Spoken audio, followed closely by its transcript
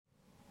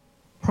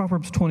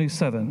Proverbs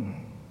 27,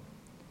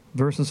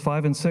 verses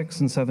 5 and 6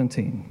 and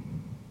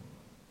 17.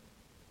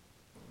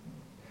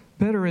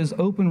 Better is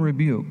open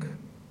rebuke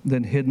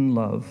than hidden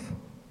love.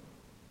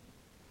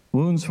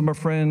 Wounds from a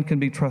friend can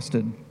be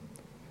trusted,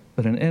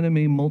 but an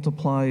enemy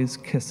multiplies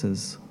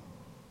kisses.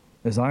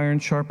 As iron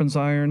sharpens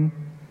iron,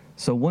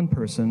 so one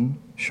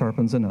person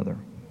sharpens another.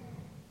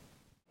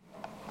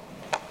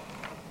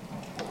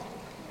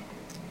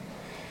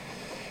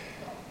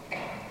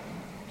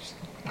 Just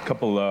a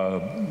couple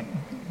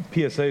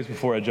PSAs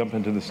before I jump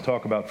into this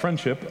talk about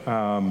friendship.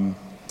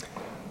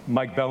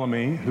 Mike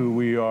Bellamy, who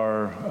we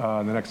are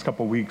in the next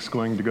couple weeks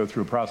going to go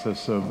through a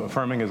process of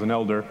affirming as an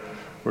elder.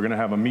 We're going to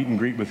have a meet and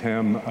greet with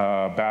him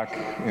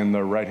back in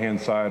the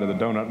right-hand side of the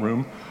donut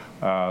room.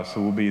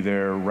 So we'll be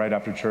there right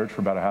after church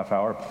for about a half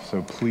hour.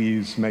 So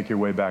please make your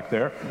way back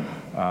there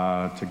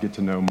to get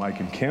to know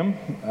Mike and Kim.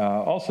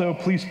 Also,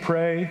 please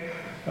pray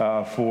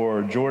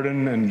for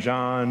Jordan and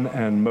John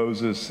and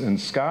Moses and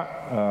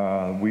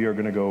Scott. We are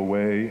going to go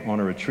away on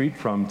a retreat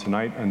from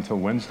tonight until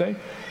Wednesday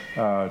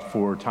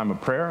for time of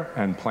prayer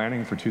and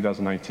planning for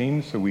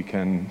 2019, so we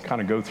can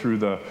kind of go through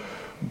the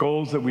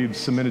goals that we've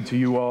submitted to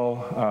you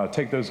all,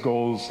 take those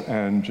goals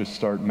and just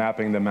start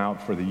mapping them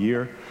out for the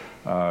year.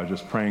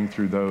 Just praying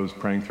through those,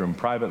 praying through them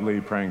privately,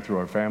 praying through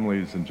our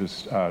families, and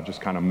just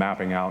kind of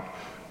mapping out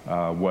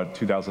what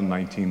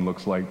 2019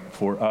 looks like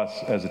for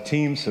us as a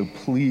team. So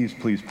please,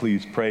 please,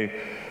 please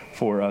pray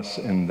for us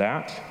in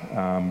that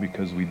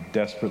because we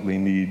desperately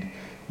need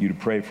you to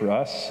pray for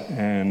us.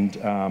 And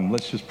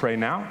let's just pray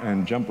now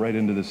and jump right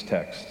into this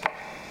text.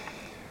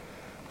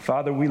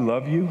 Father, we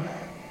love you.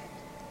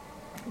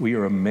 We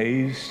are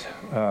amazed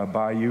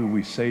by you.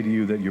 We say to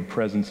you that your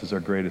presence is our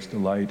greatest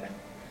delight.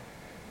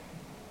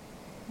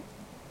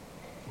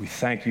 We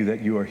thank you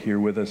that you are here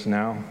with us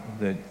now,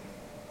 that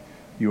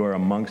you are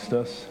amongst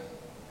us,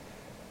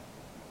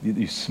 that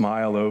you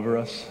smile over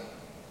us,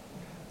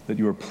 that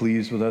you are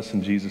pleased with us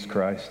in Jesus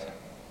Christ.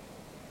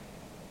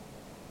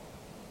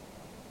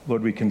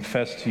 Lord, we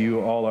confess to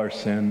you all our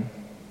sin,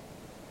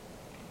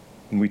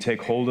 and we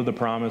take hold of the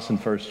promise in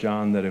 1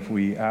 John that if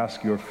we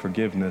ask your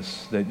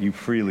forgiveness, that you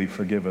freely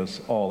forgive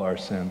us all our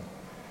sin.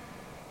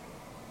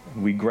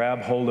 And we grab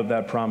hold of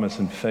that promise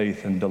in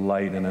faith and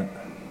delight in it.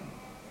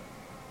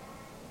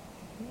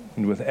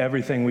 And with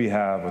everything we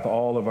have, with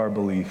all of our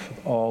belief,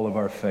 with all of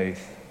our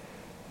faith,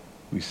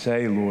 we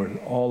say, Lord,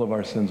 all of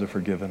our sins are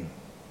forgiven.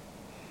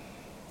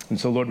 And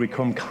so, Lord, we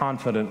come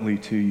confidently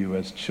to you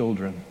as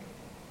children,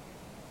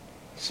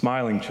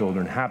 smiling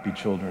children, happy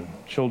children,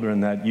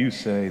 children that you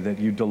say that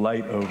you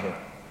delight over.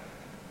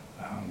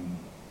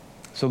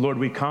 So, Lord,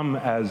 we come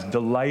as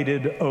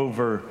delighted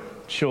over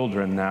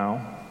children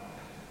now,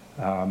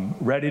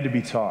 ready to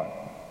be taught.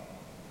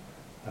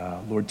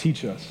 Lord,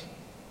 teach us.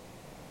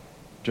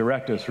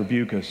 Direct us,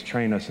 rebuke us,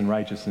 train us in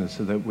righteousness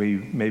so that we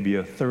may be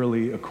a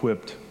thoroughly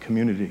equipped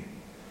community.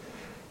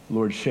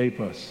 Lord, shape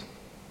us.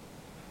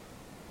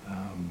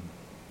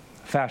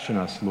 Fashion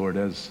us, Lord,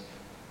 as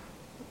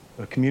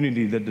a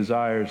community that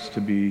desires to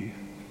be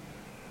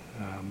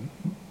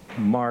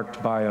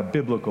marked by a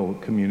biblical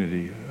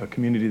community, a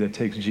community that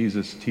takes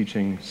Jesus'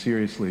 teaching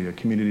seriously, a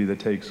community that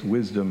takes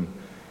wisdom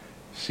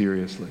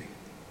seriously,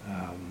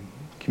 a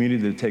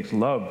community that takes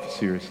love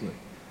seriously.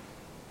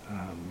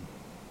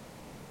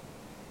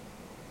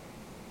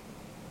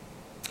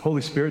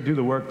 Holy Spirit, do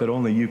the work that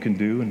only you can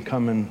do and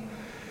come and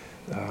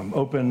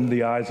open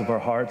the eyes of our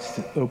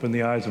hearts, open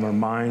the eyes of our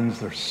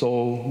minds, our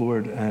soul,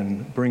 Lord,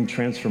 and bring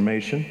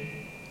transformation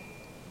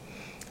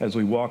as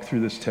we walk through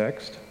this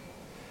text.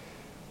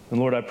 And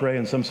Lord, I pray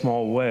in some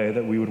small way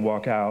that we would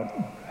walk out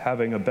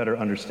having a better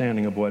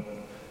understanding of what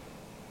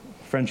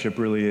friendship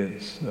really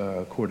is,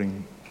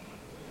 according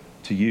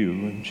to you,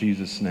 in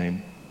Jesus'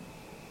 name.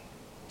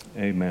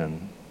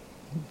 Amen.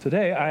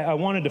 Today, I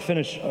wanted to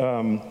finish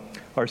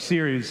our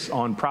series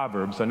on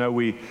Proverbs. I know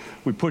we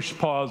pushed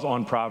pause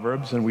on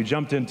Proverbs and we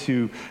jumped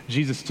into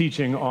Jesus'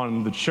 teaching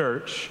on the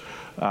church.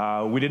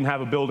 We didn't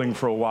have a building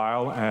for a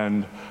while,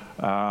 and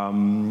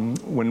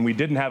when we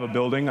didn't have a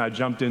building, I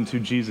jumped into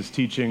Jesus'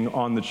 teaching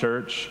on the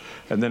church,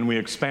 and then we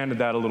expanded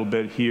that a little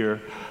bit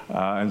here.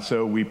 And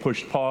so we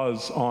pushed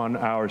pause on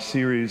our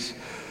series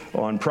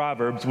on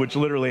Proverbs, which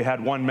literally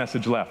had one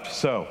message left.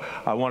 So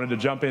I wanted to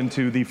jump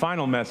into the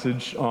final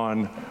message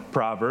on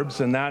Proverbs,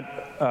 and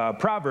that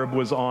proverb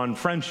was on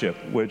friendship,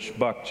 which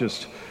Buck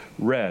just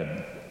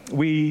read.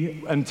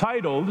 We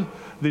entitled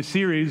the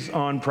series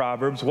on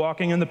Proverbs,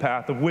 Walking in the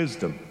Path of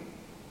Wisdom.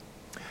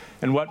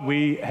 And what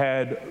we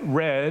had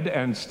read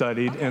and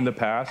studied in the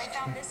past. I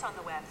found this on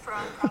the web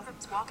from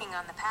Proverbs, Walking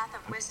on the Path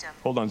of Wisdom.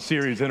 Hold on,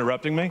 Siri's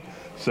interrupting me.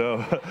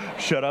 So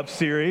shut up,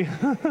 Siri.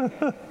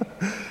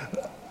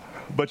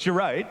 But you're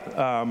right.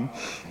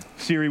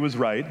 Siri was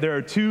right. There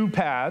are two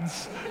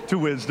paths to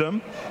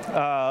wisdom,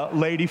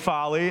 Lady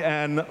Folly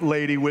and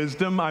Lady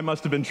Wisdom. I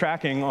must have been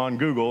tracking on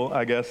Google.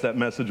 I guess that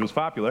message was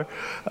popular.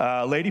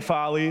 Lady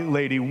Folly,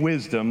 Lady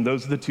Wisdom,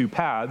 those are the two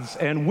paths.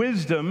 And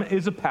wisdom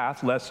is a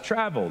path less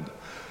traveled.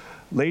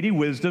 Lady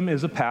Wisdom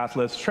is a path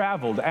less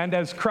traveled. And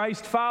as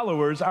Christ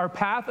followers, our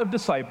path of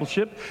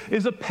discipleship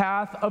is a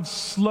path of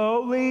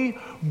slowly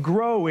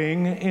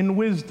growing in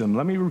wisdom.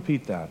 Let me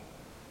repeat that.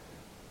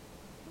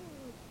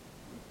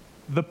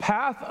 The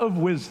path of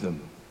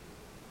wisdom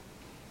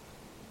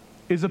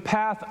is a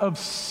path of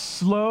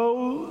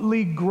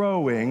slowly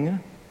growing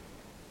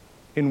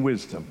in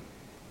wisdom.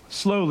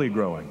 Slowly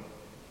growing.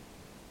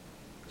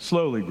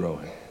 Slowly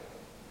growing.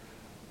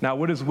 Now,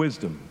 what is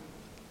wisdom?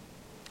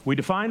 We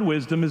define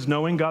wisdom as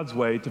knowing God's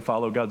way to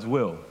follow God's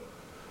will.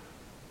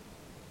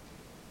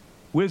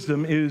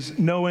 Wisdom is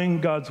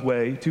knowing God's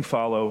way to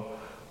follow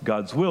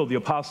God's will. The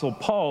Apostle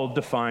Paul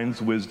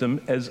defines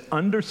wisdom as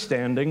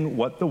understanding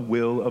what the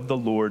will of the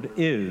Lord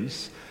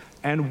is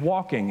and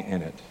walking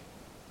in it.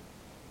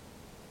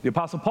 The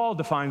Apostle Paul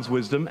defines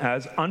wisdom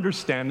as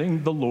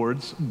understanding the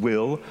Lord's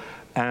will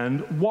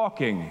and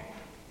walking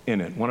in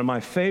it. One of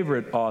my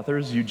favorite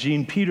authors,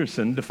 Eugene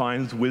Peterson,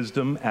 defines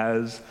wisdom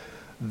as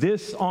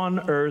this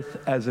on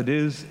earth as it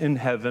is in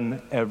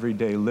heaven,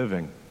 everyday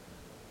living.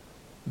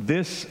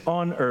 This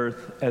on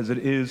earth as it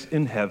is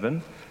in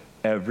heaven,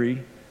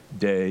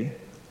 everyday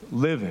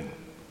living.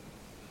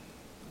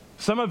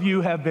 Some of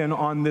you have been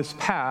on this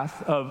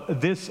path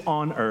of this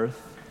on earth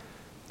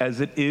as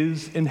it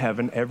is in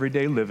heaven,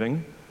 everyday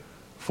living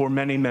for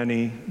many,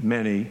 many,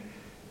 many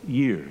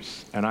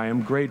years, and I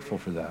am grateful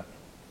for that.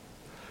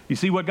 You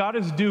see, what God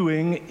is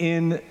doing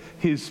in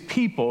his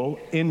people,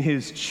 in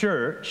his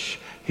church,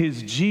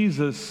 his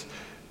Jesus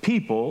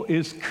people,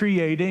 is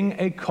creating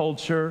a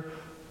culture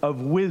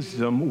of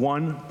wisdom,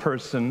 one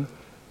person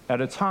at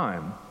a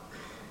time.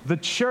 The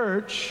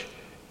church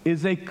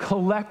is a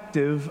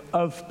collective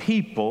of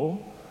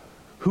people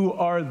who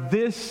are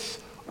this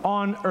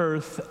on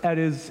earth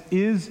as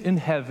is in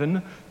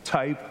heaven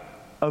type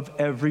of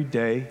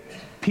everyday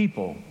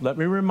people. Let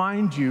me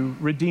remind you,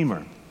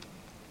 Redeemer,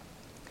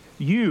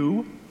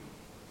 you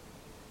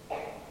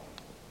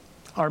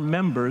are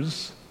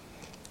members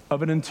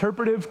of an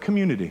interpretive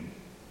community.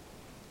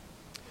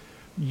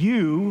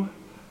 You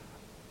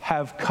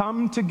have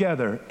come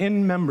together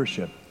in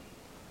membership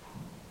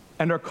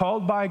and are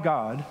called by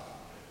God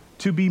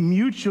to be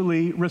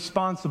mutually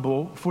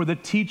responsible for the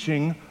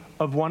teaching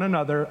of one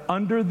another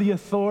under the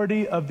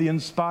authority of the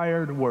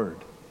inspired word.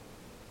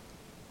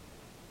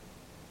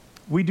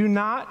 We do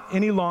not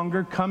any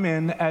longer come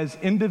in as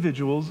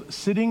individuals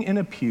sitting in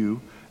a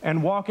pew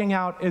and walking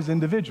out as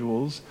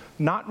individuals,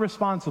 not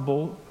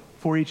responsible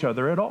for each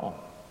other at all.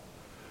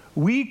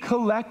 We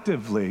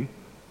collectively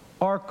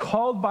are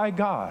called by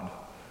God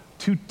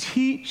to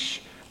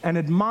teach and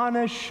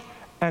admonish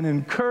and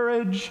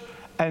encourage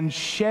and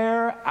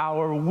share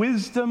our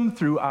wisdom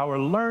through our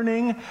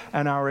learning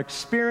and our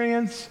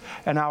experience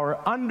and our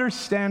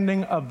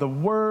understanding of the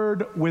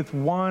Word with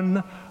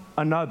one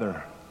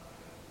another.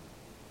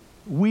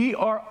 We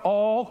are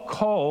all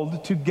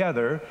called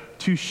together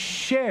to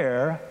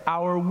share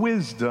our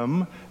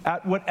wisdom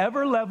at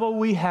whatever level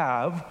we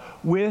have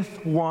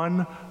with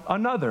one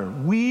another.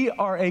 We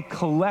are a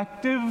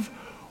collective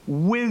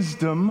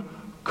wisdom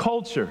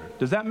culture.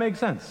 Does that make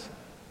sense?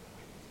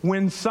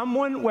 When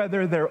someone,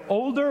 whether they're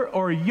older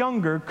or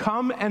younger,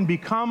 come and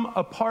become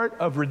a part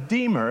of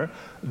Redeemer,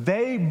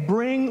 they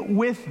bring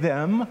with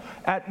them,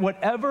 at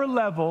whatever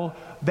level,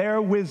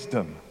 their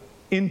wisdom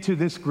into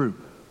this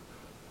group.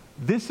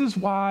 This is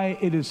why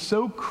it is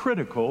so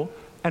critical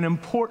and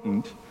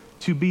important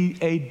to be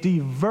a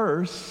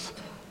diverse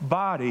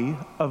body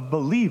of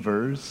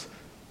believers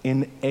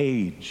in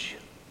age.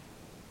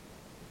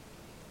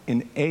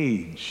 In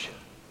age.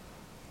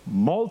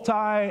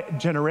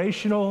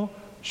 Multi-generational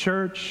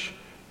church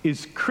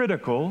is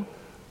critical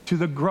to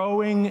the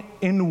growing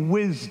in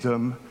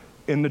wisdom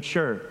in the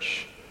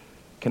church.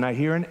 Can I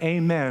hear an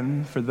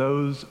amen for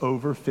those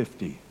over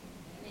 50?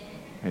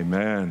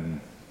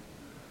 Amen.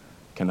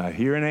 Can I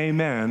hear an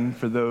amen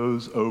for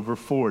those over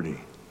 40?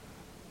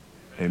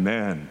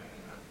 Amen.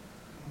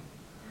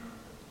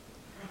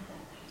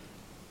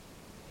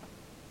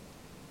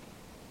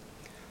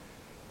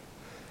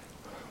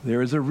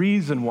 There is a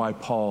reason why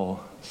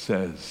Paul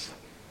says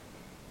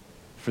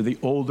for the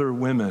older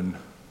women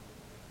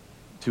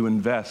to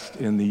invest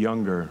in the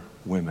younger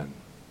women.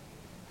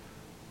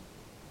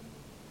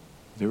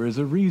 There is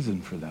a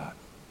reason for that.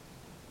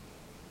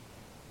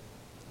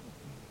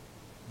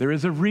 There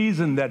is a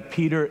reason that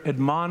Peter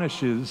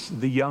admonishes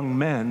the young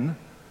men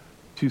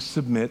to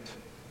submit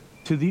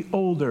to the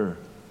older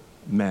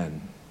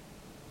men.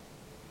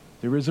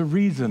 There is a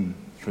reason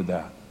for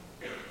that.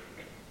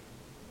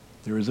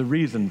 There is a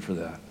reason for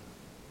that.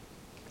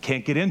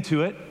 Can't get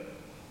into it.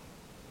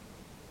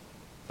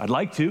 I'd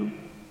like to,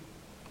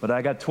 but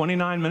I got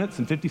 29 minutes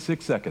and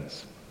 56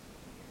 seconds.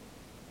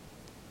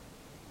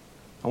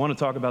 I want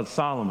to talk about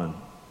Solomon.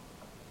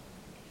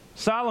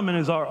 Solomon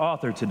is our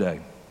author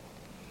today,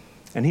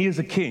 and he is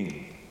a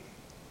king.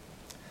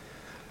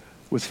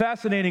 What's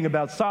fascinating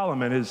about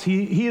Solomon is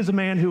he is a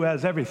man who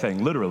has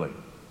everything, literally,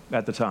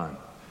 at the time.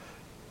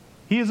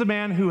 He is a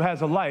man who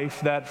has a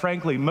life that,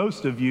 frankly,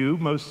 most of you,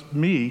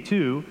 me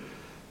too,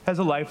 has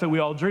a life that we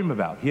all dream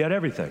about. He had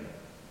everything.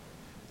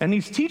 And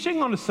he's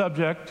teaching on a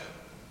subject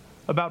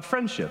about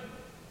friendship.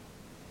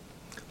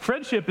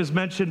 Friendship is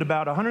mentioned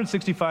about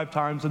 165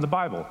 times in the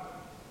Bible.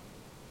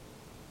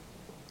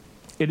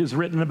 It is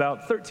written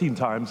about 13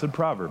 times in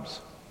Proverbs.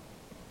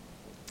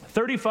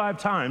 35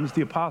 times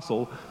the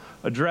apostle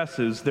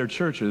addresses their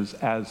churches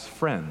as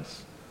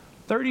friends.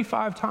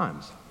 35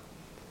 times.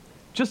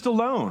 Just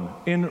alone,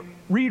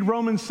 read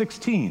Romans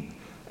 16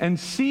 and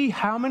see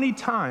how many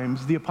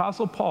times the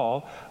apostle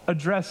Paul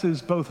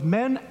addresses both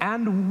men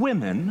and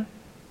women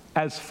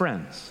as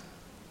friends.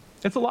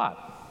 It's a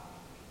lot.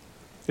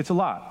 It's a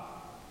lot.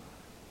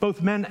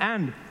 Both men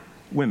and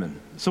women.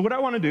 So what I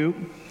want to do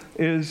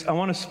is I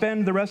want to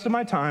spend the rest of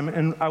my time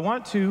and I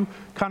want to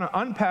kind of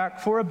unpack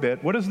for a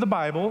bit, what does the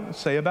Bible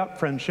say about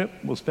friendship?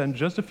 We'll spend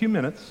just a few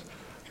minutes.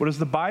 What does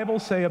the Bible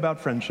say about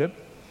friendship?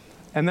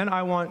 And then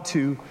I want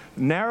to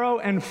narrow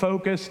and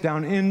focus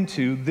down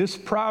into this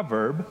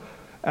proverb,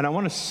 and I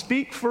want to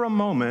speak for a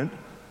moment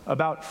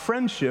about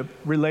friendship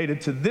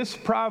related to this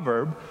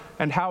proverb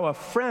and how a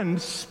friend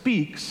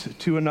speaks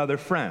to another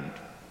friend.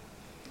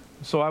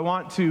 So I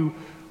want to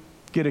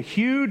get a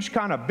huge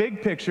kind of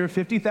big picture,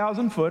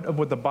 50,000 foot, of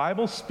what the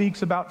Bible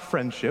speaks about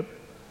friendship.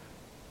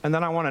 And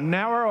then I want to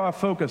narrow our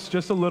focus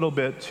just a little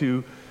bit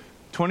to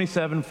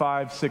 27,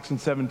 5, 6,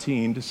 and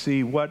 17 to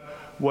see what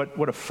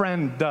a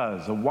friend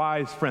does, a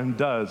wise friend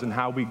does, and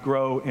how we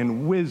grow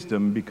in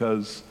wisdom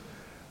because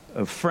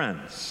of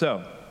friends.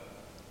 So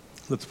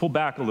let's pull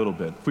back a little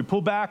bit. If we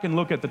pull back and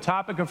look at the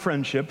topic of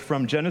friendship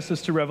from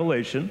Genesis to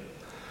Revelation,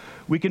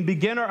 we can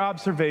begin our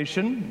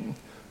observation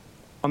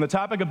on the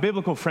topic of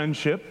biblical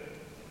friendship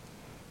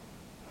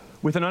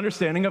with an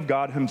understanding of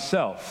God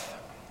himself.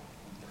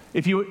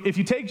 If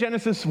you take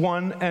Genesis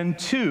 1 and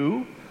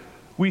 2,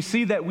 we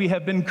see that we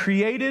have been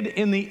created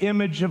in the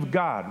image of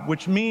God,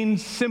 which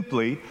means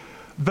simply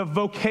the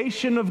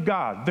vocation of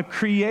God, the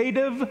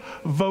creative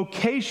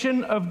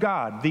vocation of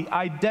God, the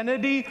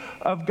identity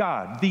of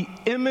God, the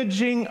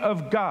imaging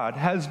of God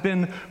has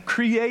been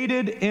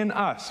created in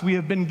us. We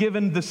have been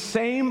given the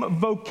same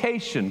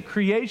vocation,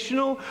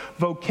 creational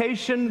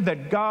vocation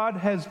that God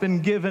has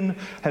been given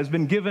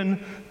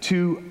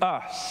to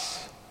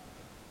us.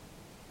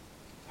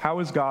 How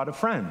is God a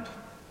friend?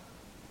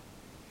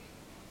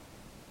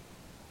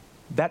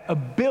 That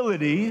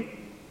ability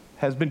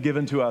has been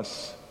given to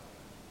us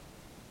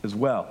as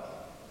well.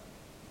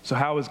 So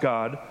how is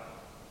God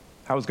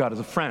as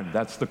a friend?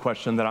 That's the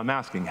question that I'm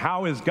asking.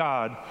 How is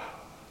God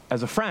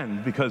as a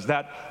friend? Because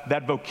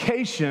that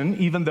vocation,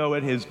 even though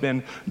it has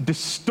been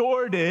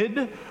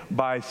distorted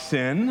by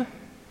sin,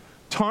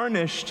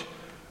 tarnished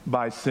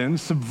by sin,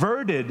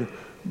 subverted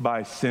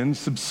by sin,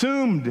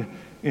 subsumed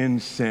in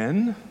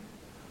sin,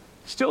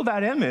 still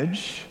that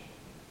image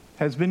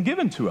has been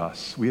given to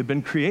us. We have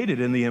been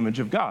created in the image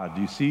of God.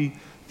 Do you see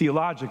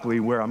theologically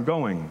where I'm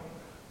going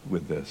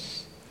with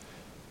this?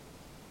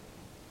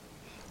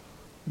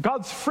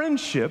 God's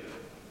friendship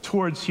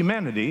towards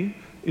humanity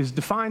is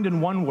defined in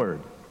one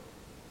word: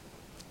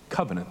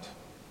 covenant.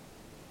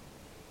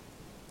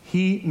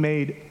 He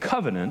made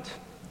covenant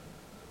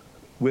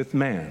with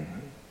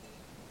man.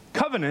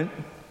 Covenant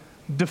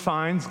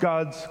defines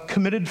God's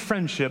committed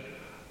friendship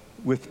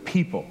with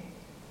people.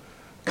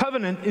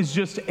 Covenant is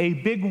just a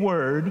big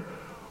word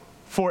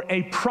for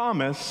a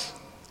promise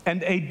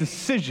and a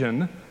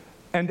decision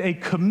and a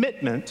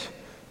commitment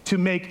to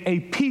make a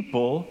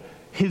people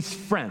his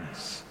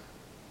friends.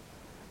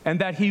 And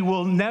that he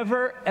will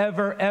never,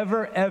 ever,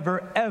 ever,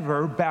 ever,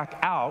 ever back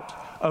out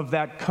of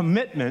that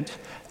commitment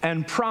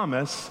and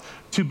promise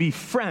to be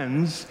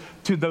friends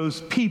to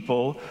those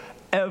people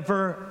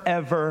ever,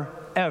 ever,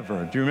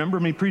 ever. Do you remember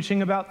me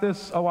preaching about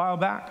this a while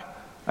back?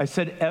 I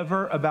said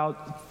ever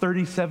about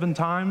 37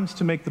 times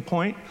to make the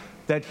point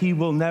that he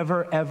will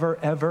never, ever,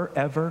 ever,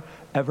 ever,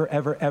 ever,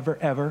 ever, ever,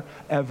 ever,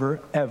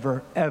 ever,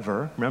 ever,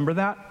 ever. Remember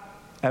that?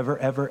 Ever,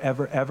 ever,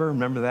 ever, ever.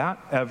 Remember that?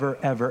 Ever,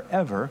 ever,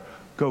 ever.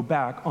 Go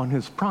back on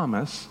his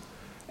promise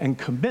and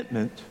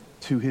commitment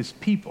to his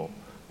people.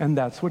 And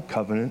that's what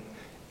covenant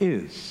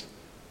is.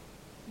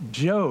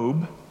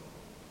 Job,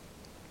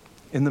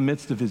 in the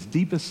midst of his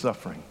deepest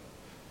suffering,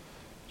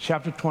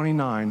 chapter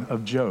 29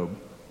 of Job,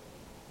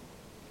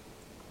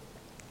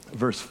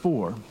 verse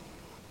 4,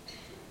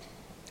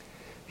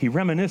 he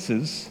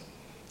reminisces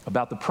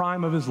about the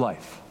prime of his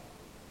life.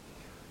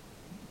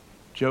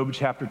 Job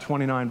chapter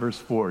 29, verse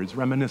 4, he's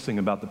reminiscing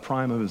about the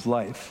prime of his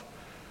life.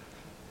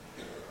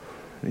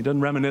 He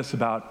doesn't reminisce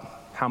about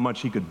how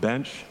much he could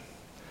bench.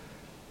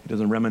 He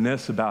doesn't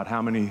reminisce about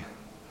how many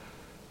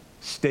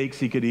steaks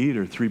he could eat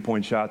or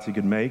three-point shots he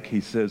could make.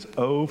 He says,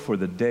 "Oh, for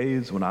the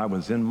days when I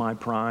was in my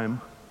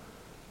prime,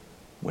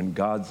 when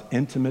God's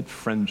intimate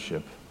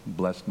friendship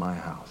blessed my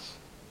house."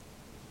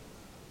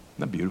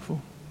 Isn't that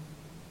beautiful?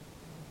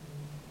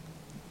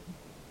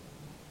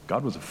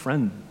 God was a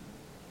friend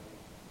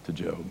to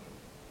Job.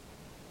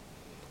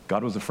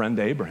 God was a friend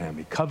to Abraham.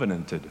 He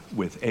covenanted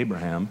with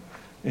Abraham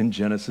in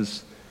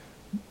Genesis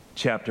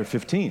chapter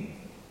 15.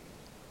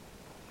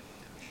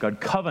 God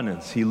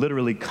covenants. He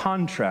literally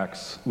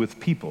contracts with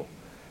people.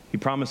 He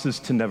promises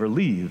to never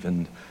leave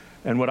and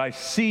And what I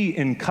see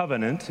in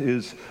covenant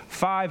is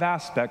 5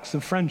 aspects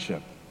of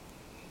friendship.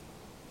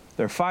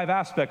 There are 5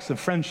 aspects of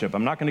friendship.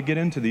 I'm not going to get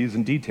into these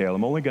in detail.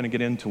 I'm only going to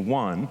get into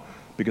one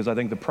because I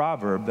think the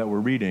proverb that we're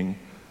reading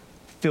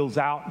fills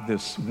out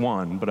this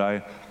one. But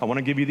I want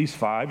to give you these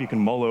 5. You can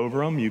mull over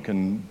them. You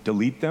can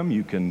delete them.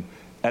 You can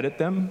edit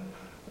them.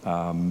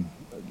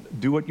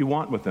 Do what you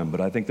want with them.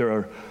 But I think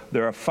there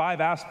are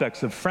 5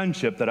 aspects of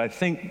friendship that I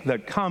think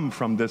that come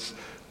from this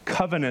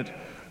covenant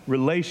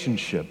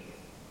relationship.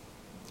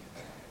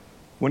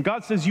 When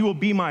God says, "You will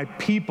be my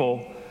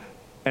people,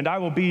 and I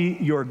will be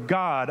your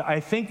God,"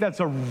 I think that's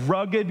a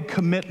rugged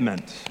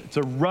commitment. It's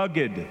a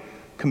rugged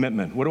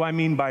commitment. What do I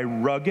mean by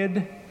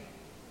rugged?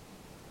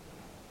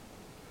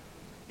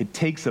 It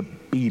takes a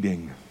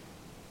beating.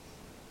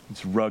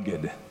 It's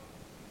rugged.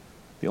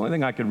 The only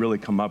thing I could really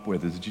come up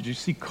with is, did you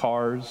see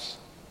Cars?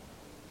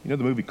 You know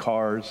the movie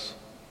Cars?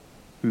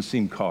 Who's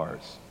seen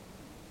Cars?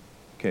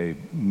 Okay,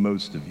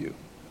 most of you.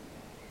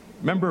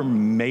 Remember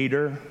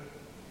Mater?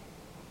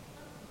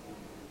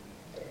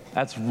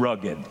 That's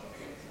rugged.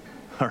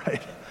 All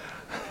right?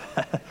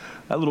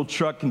 That little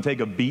truck can take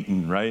a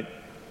beating, right?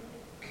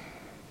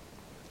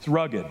 It's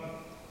rugged.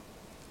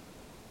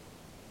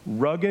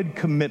 Rugged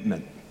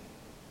commitment.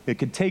 It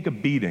could take a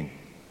beating.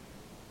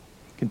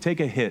 It can take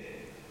a hit.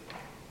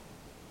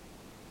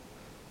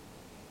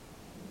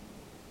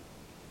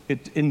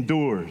 It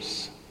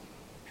endures.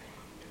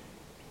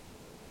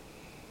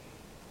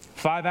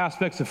 5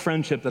 aspects of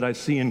friendship that I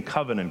see in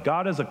covenant.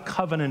 God is a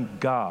covenant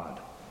God.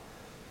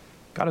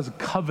 God is a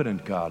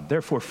covenant God.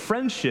 Therefore,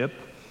 friendship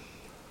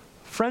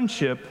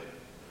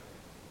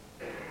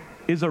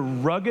is a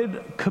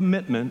rugged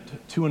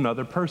commitment to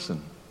another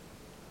person.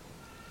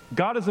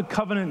 God is a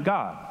covenant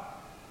God.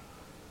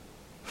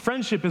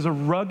 Friendship is a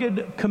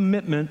rugged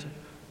commitment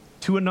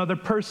to another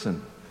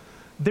person.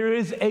 There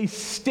is a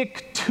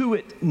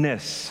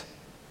stick-to-itness,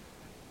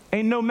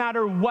 a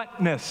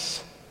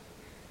no-matter-whatness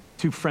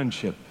to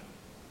friendship.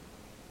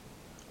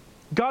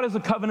 God is a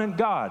covenant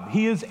God.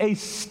 He is a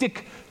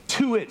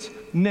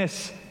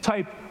stick-to-itness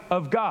type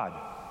of God,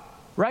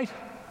 right?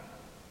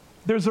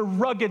 There's a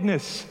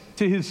ruggedness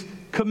to his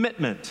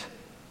commitment,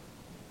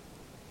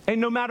 a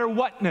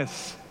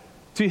no-matter-whatness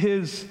to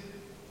his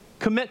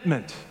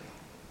commitment.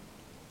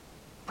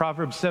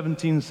 Proverbs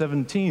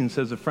 17:17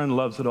 says, "A friend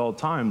loves at all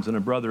times, and a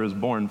brother is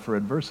born for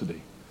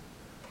adversity."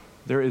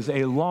 There is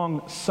a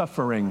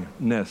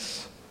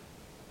long-sufferingness,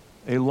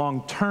 a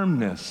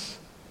long-termness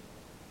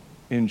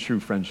in true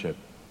friendship.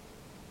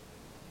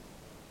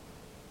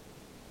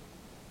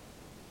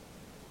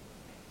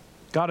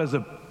 God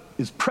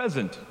is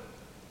present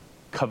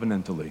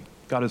covenantally.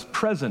 God is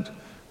present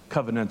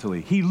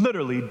covenantally. He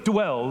literally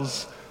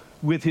dwells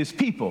with his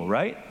people,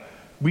 right?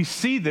 We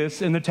see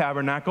this in the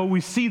tabernacle. We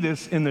see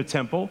this in the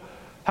temple.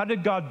 How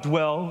did God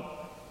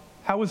dwell?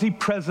 How was he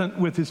present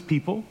with his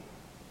people?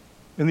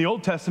 In the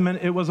Old Testament,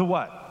 it was a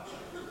what?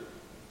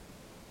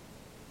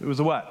 It was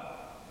a what?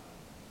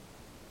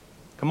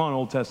 Come on,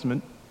 Old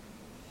Testament.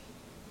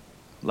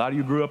 A lot of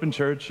you grew up in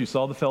church. You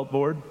saw the felt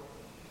board.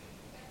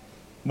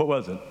 What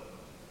was it?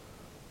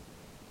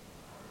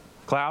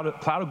 Cloud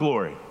of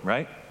glory,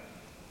 right?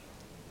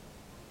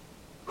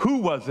 Who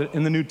was it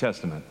in the New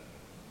Testament?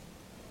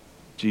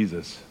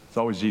 Jesus. It's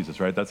always Jesus,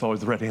 right? That's always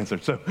the right answer.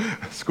 So,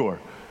 score.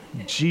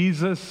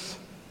 Jesus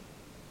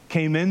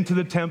came into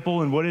the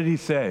temple, and what did he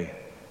say?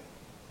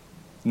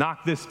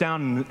 Knock this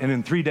down, and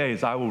in 3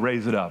 days I will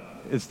raise it up.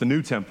 It's the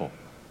new temple.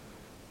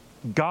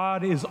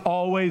 God is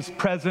always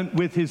present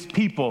with his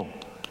people.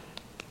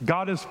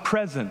 God is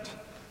present.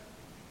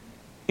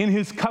 In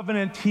his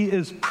covenant, he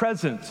is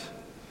present.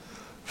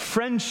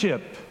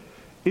 Friendship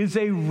is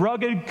a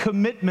rugged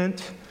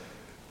commitment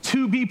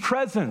to be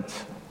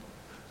present.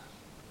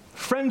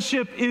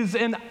 Friendship is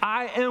an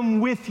I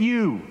am with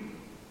you.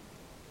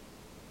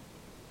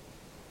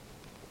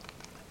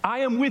 I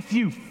am with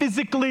you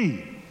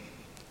physically.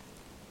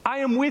 I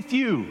am with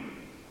you.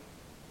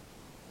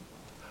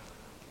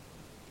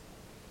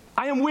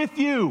 I am with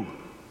you.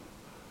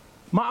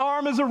 My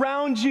arm is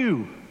around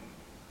you.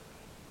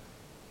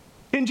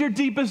 In your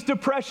deepest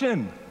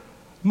depression,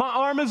 my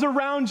arm is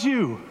around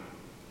you.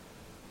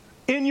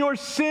 In your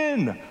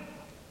sin,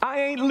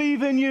 I ain't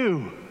leaving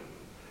you.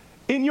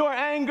 In your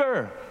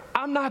anger,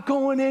 I'm not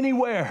going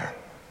anywhere.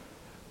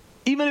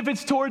 Even if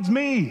it's towards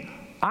me,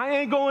 I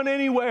ain't going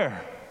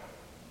anywhere.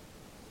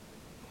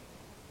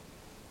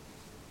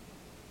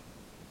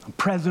 I'm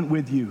present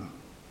with you.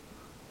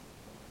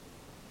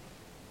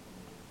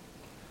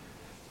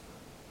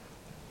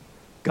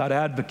 God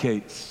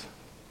advocates.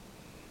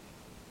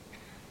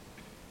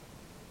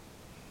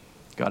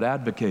 God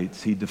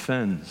advocates. He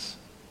defends.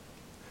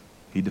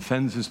 He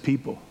defends his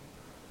people.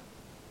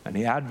 And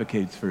he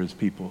advocates for his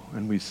people.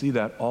 And we see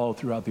that all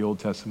throughout the Old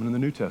Testament and the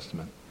New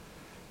Testament.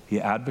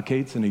 He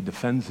advocates and he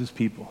defends his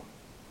people.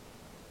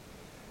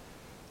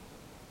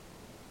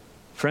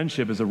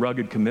 Friendship is a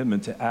rugged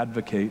commitment to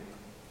advocate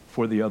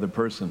for the other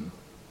person.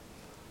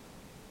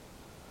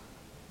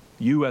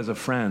 You as a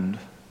friend,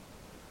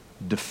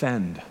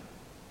 defend.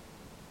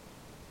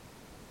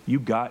 You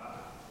got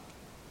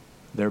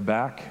their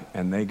back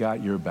and they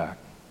got your back.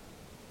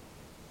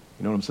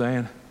 You know what I'm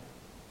saying?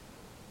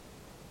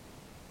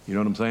 You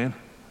know what I'm saying?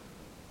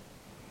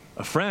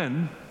 A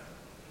friend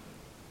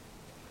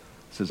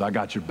says, I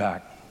got your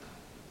back.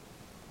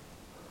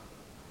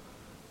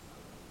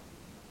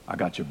 I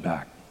got your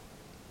back.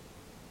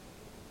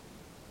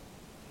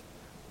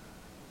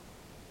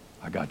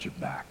 I got your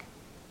back.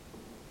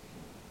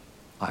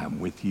 I am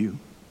with you,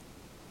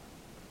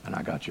 and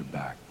I got your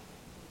back.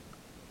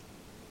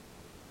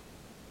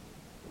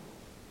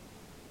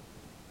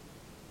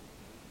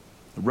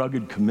 A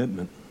rugged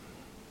commitment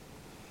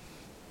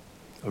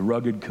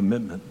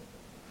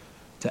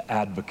to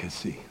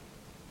advocacy.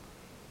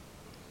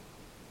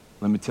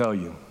 Let me tell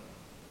you,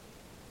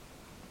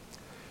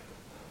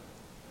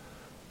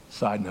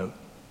 side note,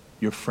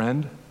 your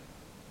friend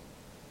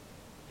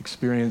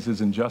experiences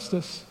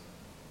injustice,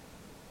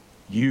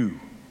 you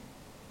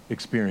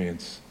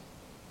experience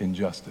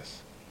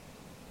injustice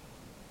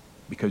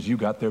because you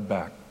got their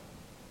back.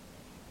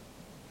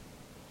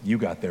 You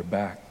got their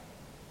back.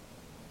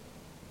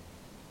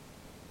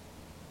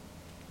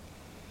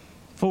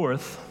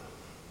 Fourth,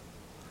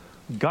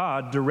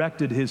 God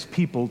directed his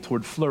people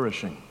toward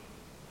flourishing.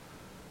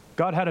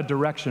 God had a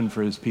direction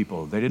for his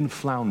people. They didn't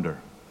flounder.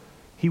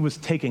 He was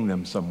taking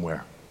them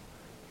somewhere.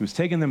 He was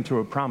taking them to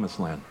a promised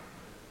land,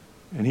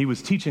 and he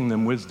was teaching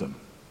them wisdom.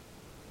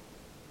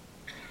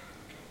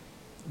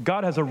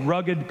 God has a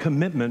rugged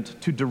commitment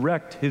to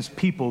direct his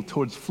people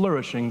towards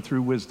flourishing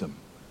through wisdom.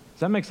 Does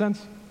that make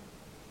sense?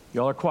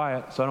 Y'all are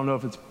quiet, so I don't know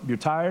if you're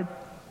tired,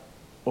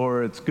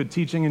 or it's good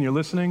teaching and you're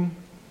listening,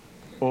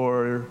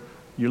 or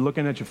you're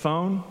looking at your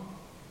phone.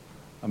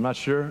 I'm not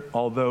sure.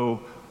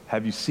 Although,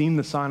 have you seen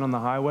the sign on the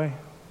highway?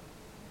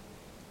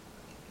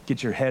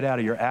 Get your head out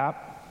of your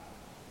app.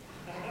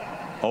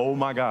 Oh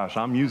my gosh,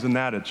 I'm using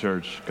that at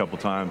church a couple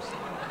times.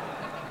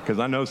 Because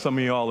I know some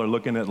of y'all are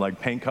looking at like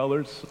paint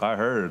colors. I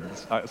heard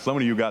some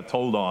of you got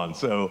told on.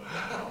 So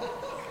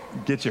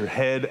get your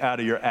head out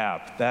of your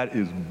app. That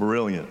is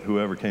brilliant,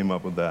 whoever came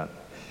up with that.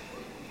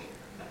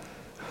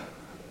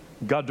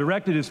 God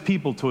directed his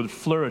people toward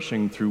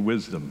flourishing through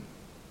wisdom.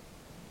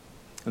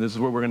 And this is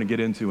what we're going to get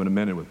into in a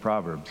minute with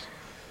Proverbs.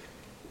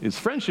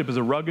 Friendship is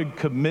a rugged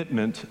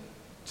commitment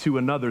to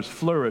another's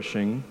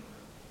flourishing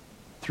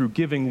through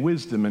giving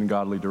wisdom and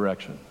godly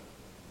direction.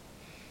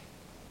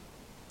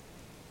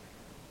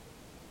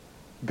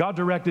 God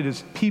directed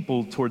his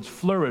people towards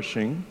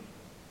flourishing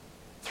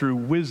through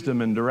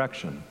wisdom and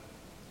direction.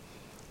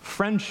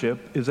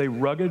 Friendship is a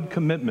rugged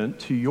commitment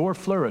to your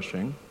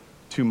flourishing,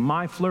 to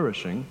my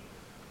flourishing,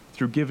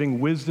 through giving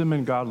wisdom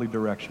and godly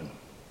direction.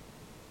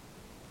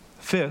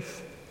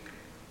 Fifth,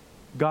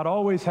 God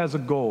always has a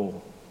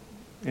goal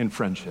in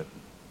friendship.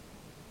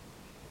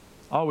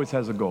 Always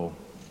has a goal.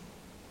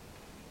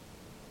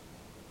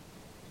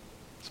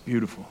 It's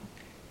beautiful.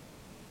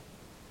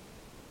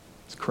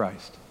 It's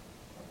Christ.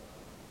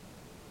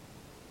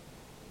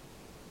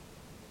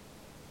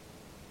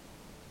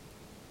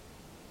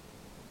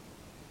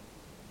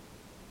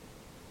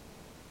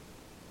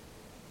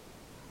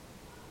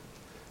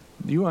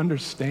 Do you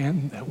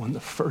understand that when the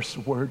first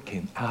word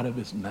came out of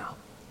his mouth,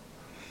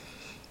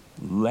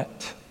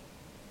 let,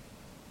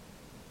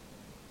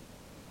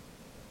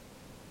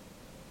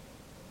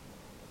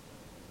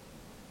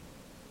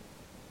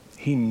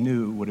 he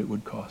knew what it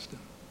would cost him.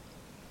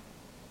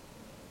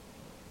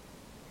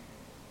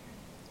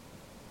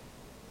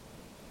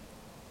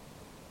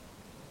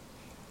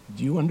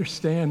 Do you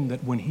understand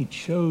that when he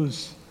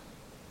chose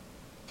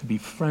to be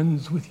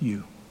friends with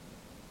you,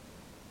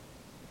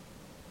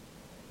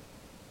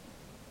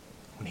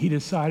 when he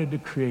decided to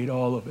create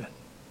all of it,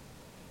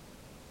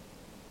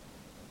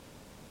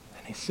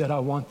 and he said, I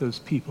want those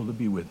people to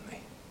be with me.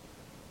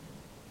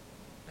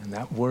 And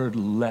that word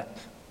let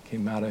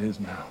came out of his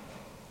mouth.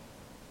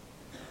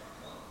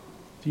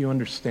 Do you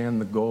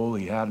understand the goal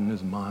he had in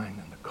his mind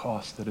and the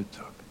cost that it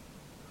took?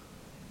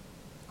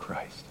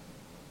 Christ.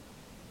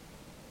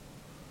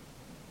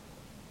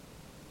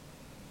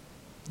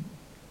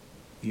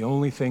 The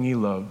only thing he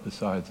loved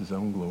besides his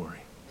own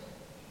glory,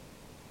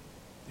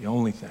 the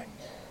only thing,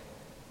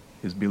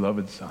 his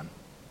beloved Son.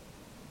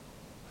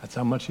 That's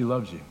how much he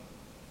loves you.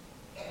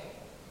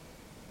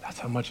 That's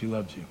how much he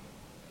loves you.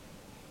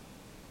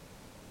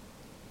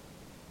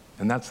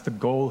 And that's the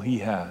goal he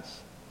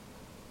has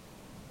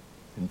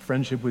in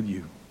friendship with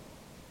you.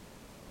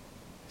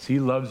 He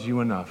loves you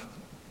enough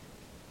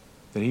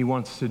that he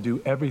wants to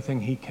do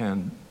everything he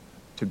can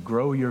to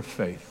grow your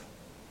faith,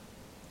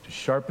 to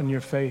sharpen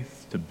your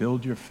faith, to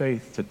build your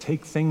faith, to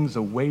take things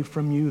away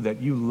from you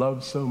that you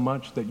love so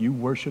much, that you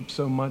worship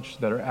so much,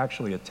 that are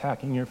actually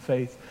attacking your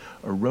faith,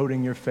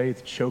 eroding your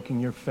faith, choking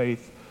your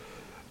faith,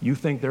 You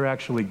think they're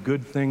actually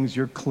good things.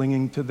 You're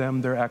clinging to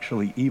them. They're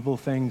actually evil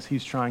things.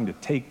 He's trying to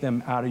take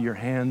them out of your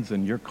hands,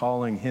 and you're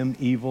calling him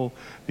evil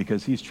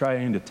because he's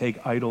trying to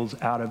take idols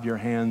out of your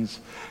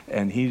hands,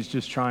 and he's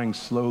just trying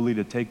slowly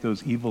to take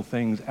those evil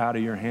things out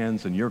of your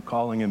hands, and you're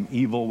calling him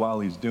evil while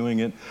he's doing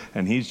it,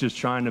 and he's just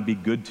trying to be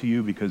good to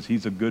you because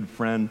he's a good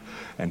friend,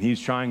 and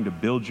he's trying to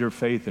build your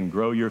faith and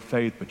grow your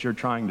faith, but you're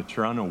trying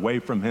to run away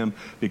from him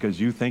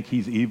because you think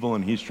he's evil,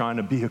 and he's trying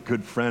to be a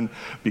good friend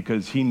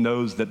because he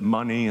knows that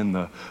money and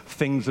the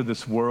things of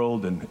this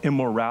world and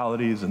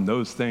immoralities and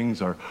those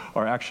things are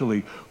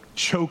actually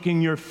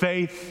choking your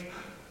faith.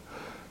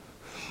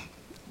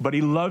 But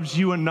he loves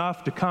you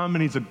enough to come,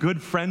 and he's a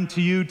good friend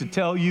to you to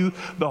tell you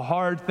the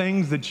hard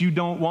things that you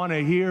don't want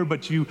to hear,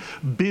 but you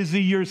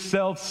busy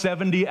yourself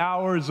 70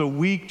 hours a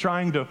week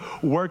trying to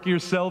work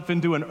yourself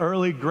into an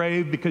early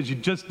grave because you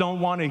just don't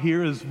want to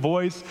hear his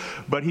voice.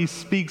 But he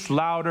speaks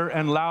louder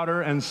and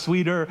louder and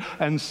sweeter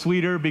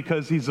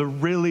because he's a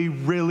really,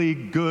 really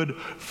good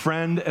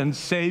friend and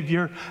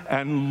Savior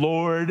and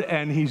Lord,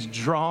 and he's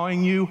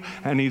drawing you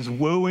and he's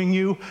wooing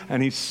you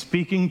and he's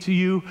speaking to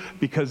you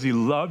because he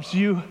loves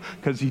you,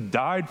 because he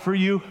died for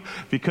you,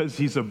 because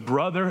he's a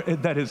brother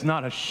that is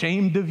not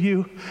ashamed of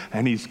you,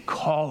 and he's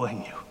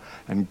calling you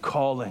and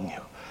calling you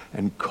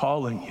and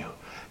calling you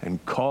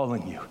and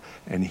calling you,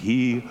 and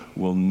he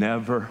will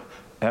never,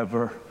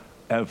 ever,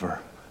 ever,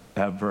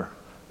 ever,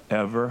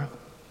 ever,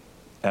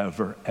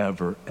 ever,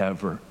 ever,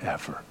 ever,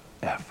 ever,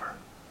 ever,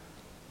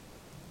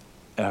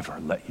 ever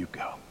let you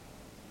go.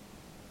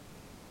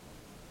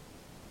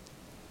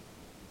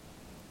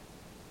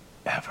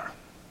 Ever.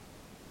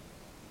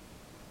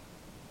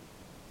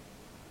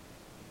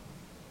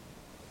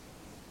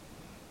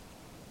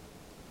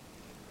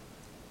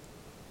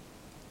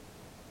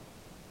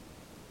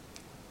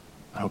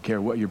 I don't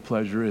care what your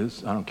pleasure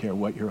is. I don't care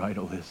what your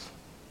idol is.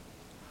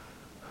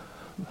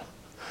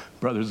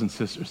 Brothers and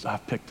sisters,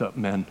 I've picked up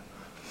men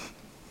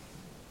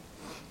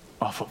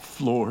off of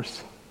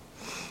floors,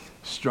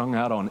 strung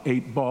out on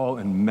 8-ball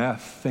and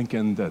meth,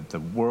 thinking that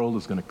the world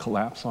is going to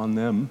collapse on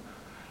them,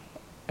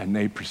 and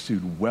they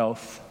pursued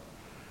wealth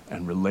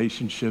and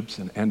relationships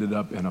and ended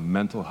up in a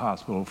mental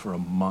hospital for a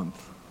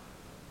month.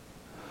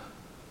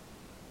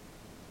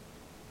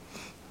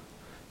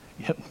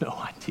 You have no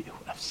idea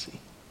what I've seen.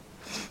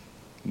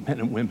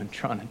 Men and women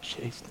trying to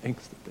chase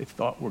things that they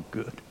thought were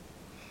good.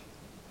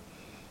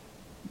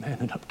 They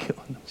ended up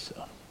killing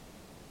themselves.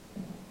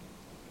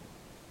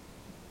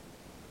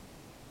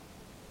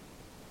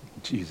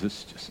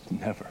 Jesus just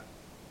never,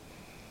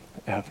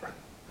 ever,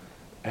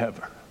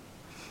 ever,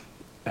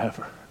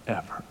 ever,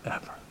 ever,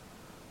 ever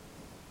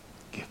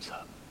gives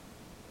up.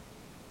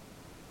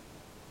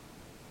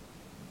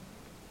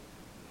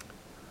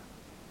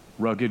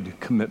 Rugged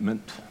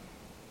commitment.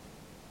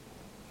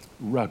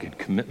 Rugged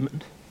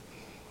commitment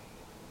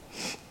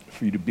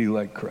for you to be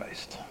like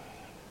Christ.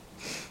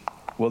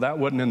 Well, that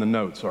wasn't in the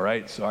notes, all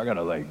right? So I got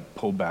to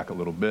pull back a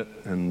little bit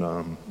and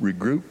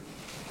regroup,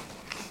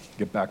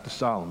 get back to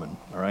Solomon,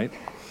 all right?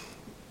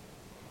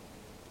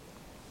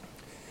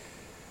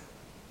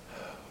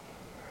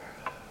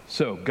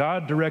 So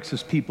God directs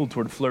his people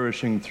toward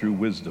flourishing through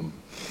wisdom.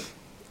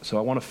 So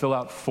I want to fill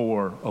out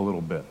 4 a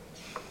little bit,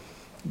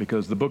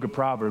 because the book of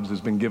Proverbs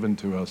has been given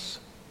to us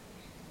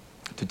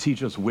to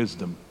teach us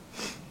wisdom,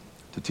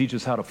 to teach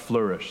us how to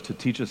flourish, to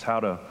teach us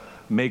how to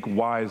make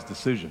wise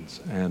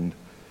decisions. And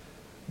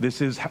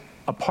this is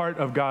a part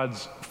of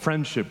God's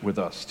friendship with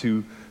us,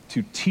 to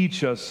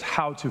teach us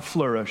how to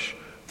flourish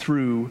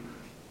through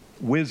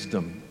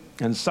wisdom.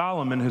 And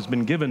Solomon has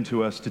been given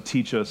to us to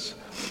teach us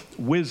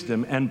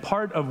wisdom. And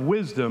part of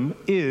wisdom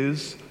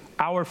is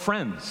our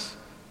friends.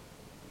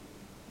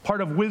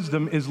 Part of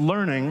wisdom is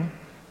learning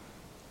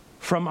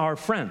from our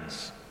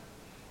friends.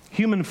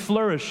 Human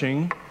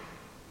flourishing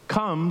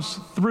comes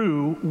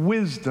through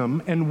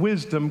wisdom, and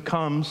wisdom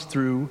comes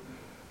through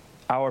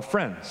our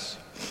friends.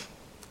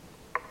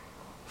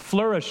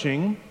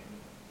 Flourishing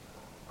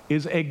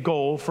is a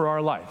goal for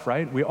our life,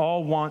 right? We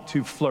all want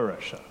to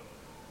flourish.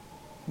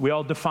 We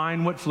all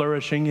define what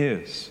flourishing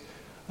is.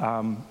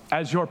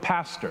 As your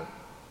pastor,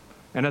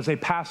 and as a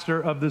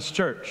pastor of this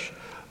church,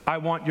 I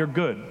want your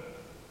good.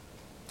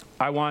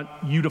 I want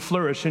you to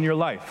flourish in your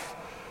life.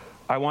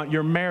 I want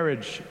your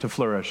marriage to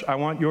flourish. I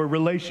want your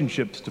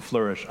relationships to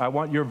flourish. I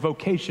want your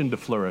vocation to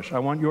flourish. I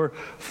want your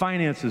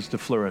finances to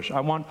flourish. I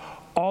want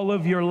all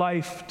of your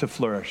life to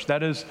flourish.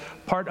 That is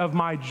part of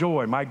my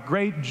joy. My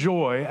great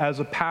joy as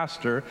a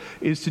pastor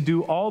is to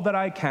do all that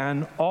I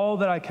can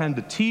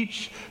to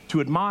teach, to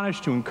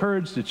admonish, to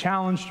encourage, to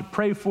challenge, to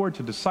pray for,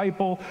 to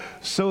disciple,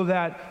 so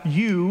that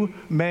you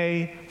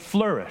may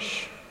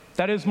flourish.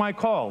 That is my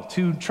call,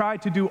 to try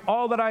to do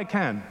all that I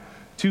can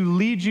to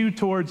lead you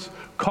towards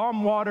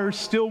calm waters,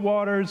 still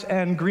waters,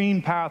 and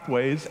green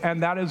pathways,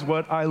 and that is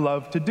what I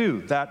love to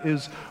do. That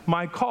is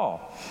my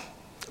call.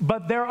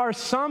 But there are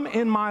some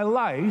in my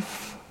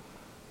life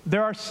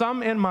that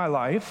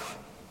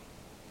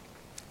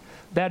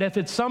if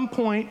at some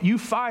point you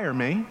fire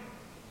me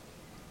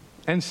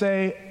and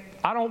say,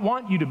 I don't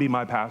want you to be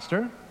my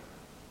pastor,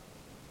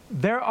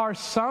 there are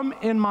some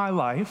in my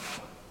life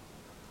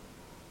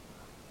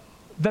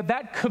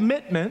that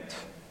commitment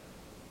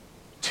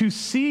to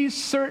see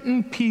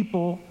certain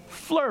people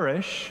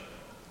flourish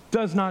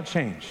does not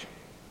change.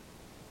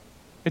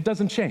 It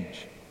doesn't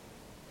change.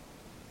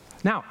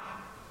 Now,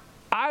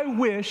 I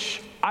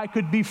wish I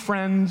could be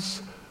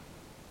friends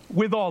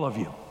with all of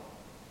you,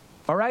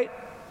 all right?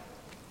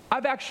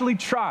 I've actually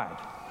tried,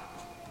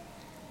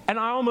 and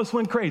I almost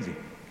went crazy.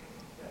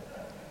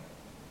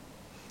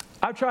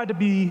 I've tried to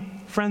be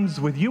friends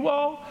with you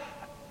all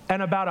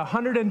and about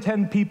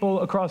 110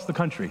 people across the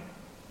country.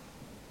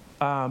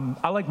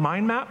 I like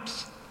mind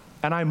maps,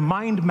 and I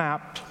mind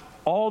mapped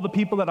all the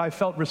people that I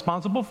felt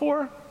responsible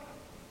for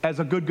as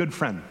a good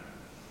friend.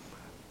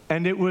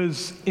 And it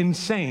was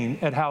insane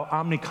at how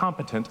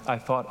omnicompetent I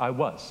thought I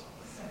was.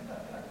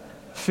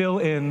 Fill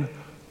in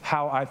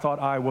how I thought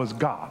I was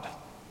God.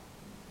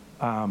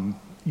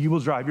 You will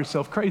drive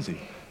yourself crazy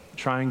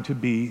trying to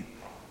be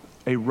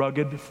a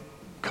rugged,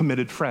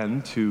 committed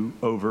friend to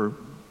over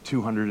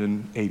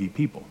 280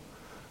 people.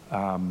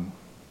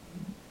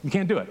 You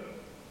can't do it.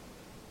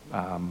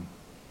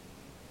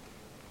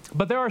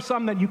 But there are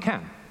some that you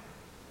can.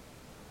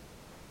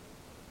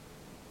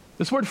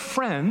 This word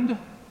friend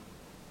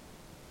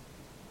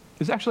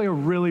is actually a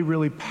really,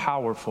 really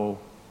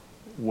powerful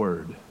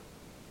word.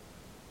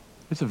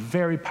 It's a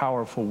very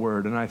powerful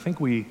word, and I think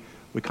we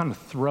kind of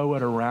throw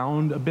it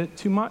around a bit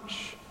too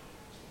much.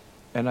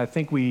 And I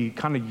think we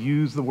kind of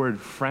use the word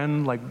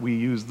friend like we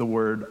use the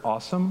word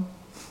awesome.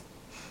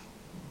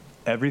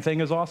 Everything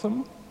is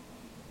awesome,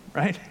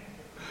 right?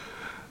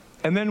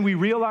 And then we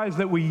realize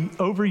that we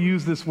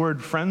overuse this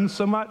word friend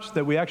so much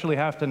that we actually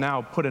have to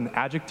now put an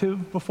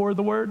adjective before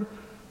the word,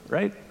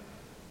 right?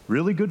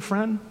 Really good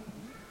friend?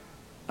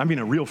 I mean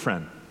a real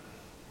friend.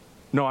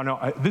 No, I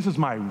know, this is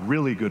my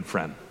really good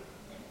friend.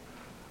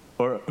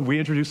 Or we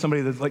introduce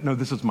somebody that's like, no,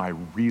 this is my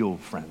real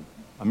friend.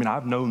 I mean,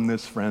 I've known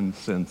this friend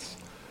since.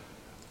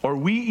 Or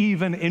we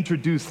even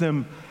introduce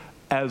them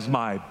as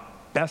my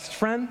best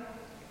friend,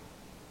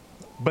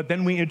 but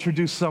then we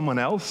introduce someone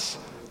else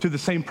to the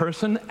same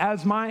person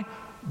as my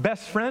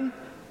best friend.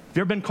 Have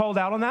you ever been called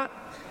out on that?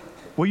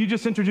 Well, you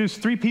just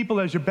introduced 3 people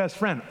as your best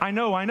friend. I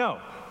know.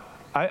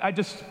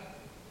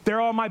 They're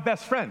all my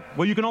best friend.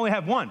 Well, you can only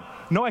have one.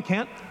 No, I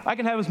can't. I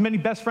can have as many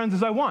best friends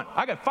as I want.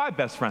 I got 5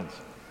 best friends.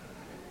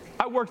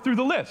 I worked through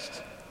the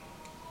list.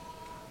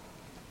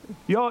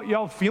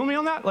 Y'all feel me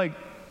on that? Like,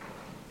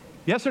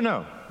 yes or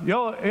no?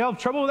 Y'all have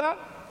trouble with that?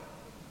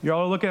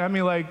 Y'all are looking at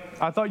me like,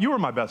 I thought you were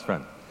my best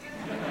friend.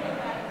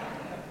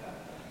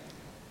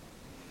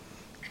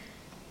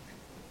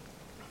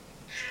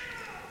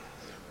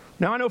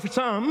 Now, I know for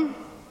some,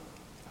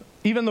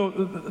 even though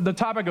the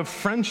topic of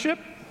friendship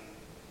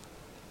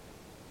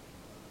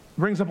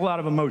brings up a lot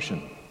of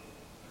emotion.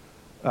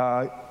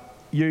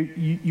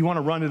 You want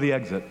to run to the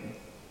exit.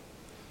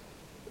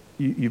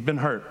 You've been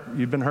hurt.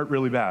 You've been hurt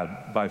really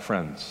bad by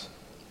friends.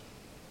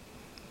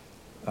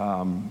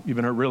 You've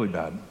been hurt really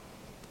bad.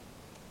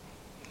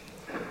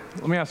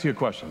 Let me ask you a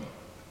question.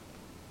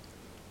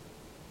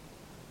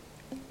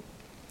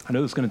 I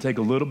know this is going to take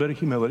a little bit of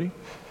humility.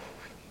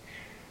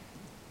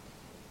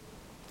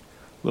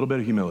 A little bit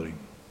of humility.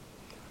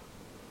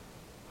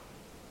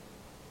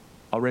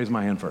 I'll raise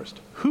my hand first.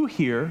 Who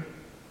here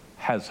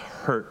has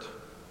hurt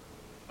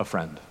a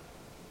friend?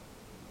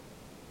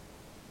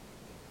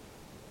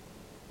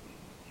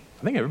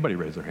 I think everybody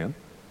raised their hand.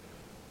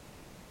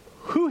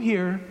 Who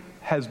here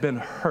has been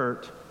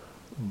hurt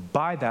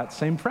by that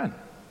same friend?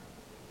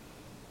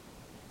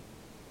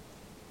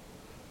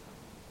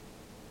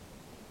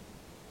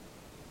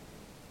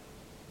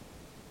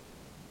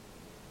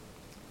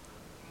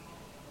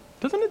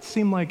 Doesn't it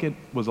seem like it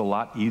was a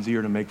lot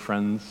easier to make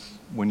friends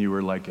when you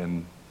were like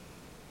in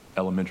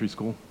elementary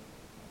school?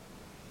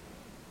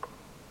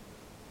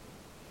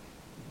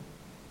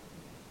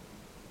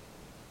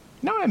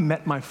 You know, I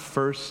met my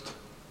first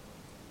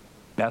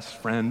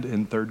best friend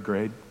in 3rd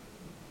grade.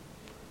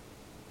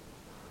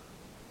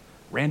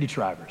 Randy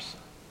Trivers.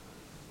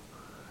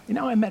 You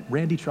know, I met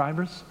Randy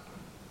Trivers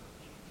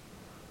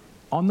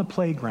on the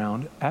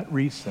playground at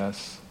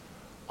recess,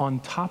 on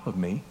top of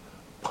me,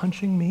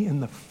 punching me in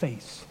the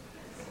face.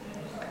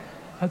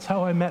 That's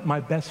how I met my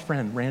best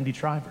friend, Randy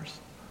Trivers,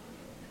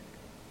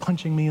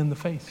 punching me in the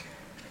face.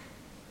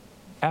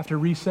 After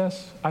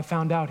recess, I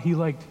found out he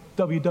liked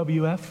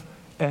WWF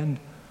and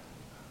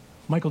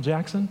Michael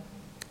Jackson.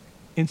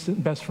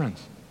 Instant best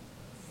friends.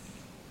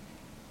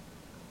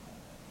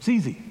 It's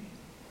easy.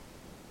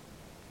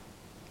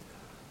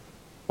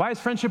 Why is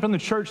friendship in the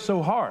church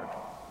so hard,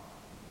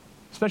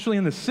 especially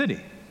in the city?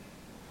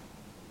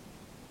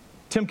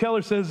 Tim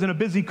Keller says, in a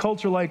busy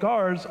culture like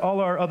ours, all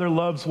our other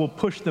loves will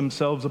push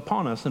themselves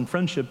upon us, and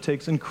friendship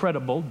takes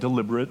incredible,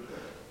 deliberate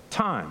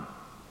time.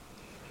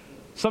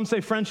 Some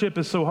say friendship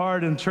is so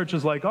hard in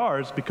churches like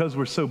ours because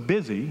we're so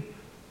busy.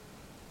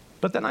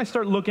 But then I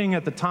start looking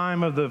at the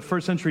time of the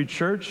first century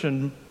church,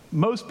 and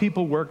most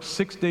people worked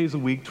 6 days a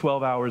week,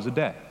 12 hours a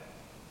day.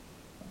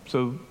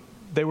 So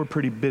they were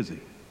pretty busy.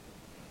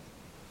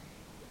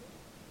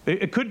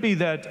 It could be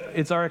that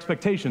it's our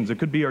expectations. It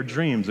could be our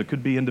dreams. It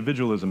could be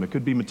individualism. It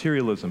could be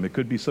materialism. It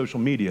could be social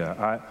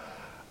media.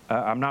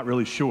 I'm not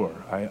really sure.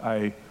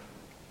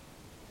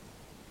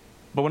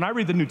 But when I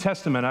read the New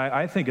Testament,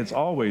 I think it's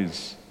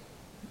always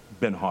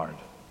been hard.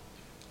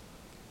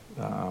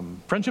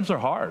 Friendships are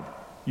hard.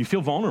 You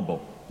feel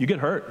vulnerable. You get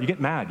hurt. You get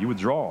mad. You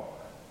withdraw.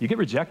 You get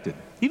rejected.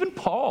 Even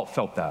Paul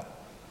felt that.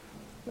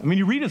 I mean,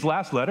 you read his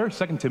last letter,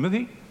 2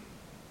 Timothy.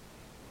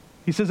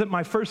 He says, at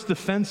my first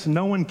defense,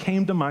 no one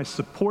came to my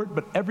support,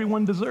 but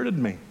everyone deserted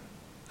me.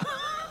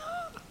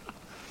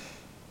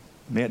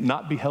 May it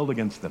not be held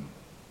against them.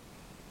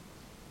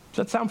 Does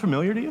that sound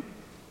familiar to you?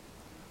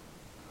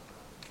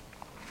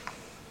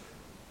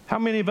 How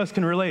many of us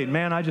can relate?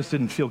 Man, I just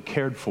didn't feel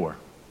cared for.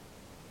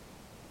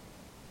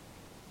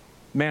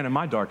 Man, in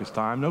my darkest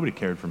time, nobody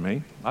cared for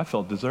me. I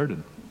felt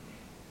deserted.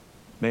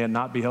 May it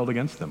not be held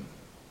against them.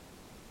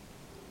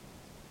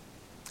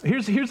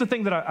 Here's the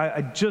thing that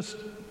I just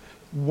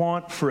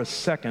want for a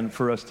second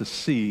for us to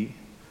see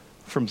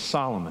from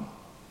Solomon.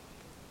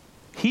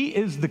 He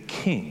is the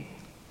king.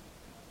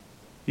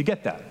 You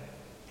get that?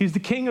 He's the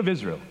king of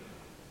Israel.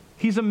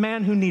 He's a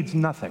man who needs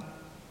nothing.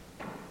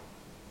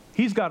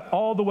 He's got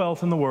all the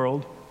wealth in the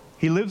world.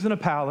 He lives in a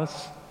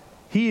palace.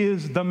 He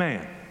is the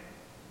man,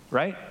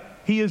 right?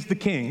 He is the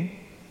king.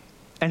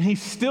 And he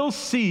still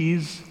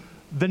sees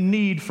the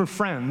need for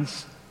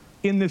friends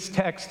in this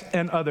text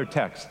and other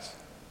texts.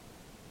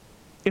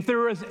 If there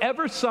was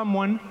ever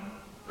someone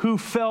who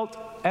felt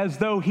as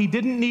though he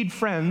didn't need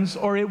friends,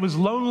 or it was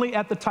lonely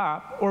at the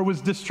top, or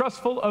was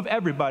distrustful of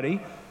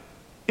everybody,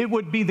 it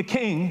would be the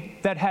king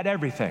that had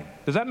everything.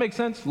 Does that make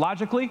sense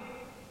logically?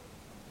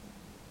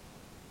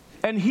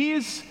 And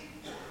he's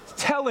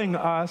telling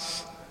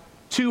us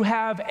to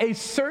have a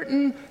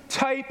certain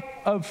type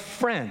of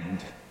friend.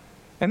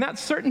 And that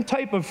certain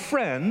type of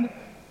friend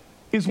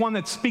is one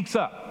that speaks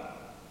up.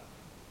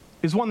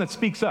 Is one that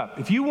speaks up.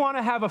 If you want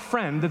to have a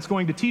friend that's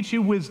going to teach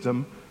you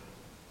wisdom,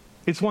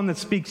 it's one that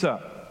speaks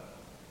up.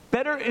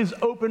 Better is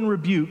open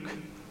rebuke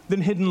than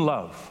hidden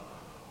love.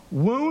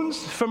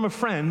 Wounds from a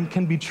friend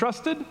can be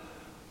trusted,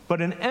 but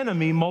an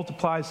enemy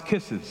multiplies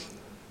kisses.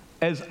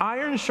 As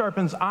iron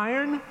sharpens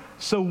iron,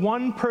 so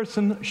one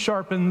person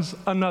sharpens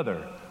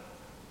another.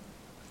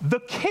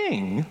 The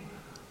king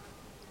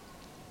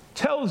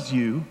tells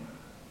you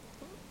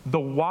the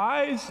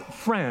wise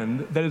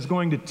friend that is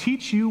going to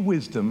teach you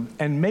wisdom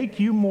and make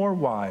you more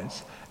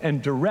wise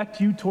and direct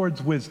you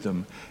towards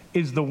wisdom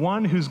is the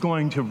one who's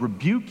going to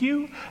rebuke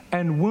you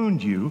and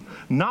wound you,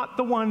 not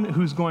the one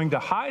who's going to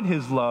hide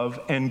his love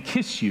and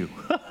kiss you.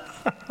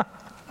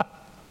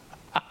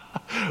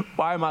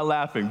 Why am I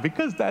laughing?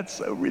 Because that's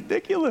so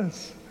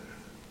ridiculous.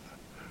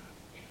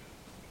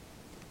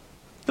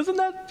 Doesn't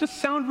that just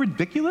sound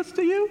ridiculous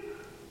to you?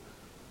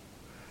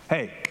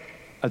 Hey,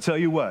 I tell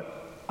you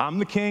what, I'm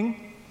the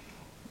king,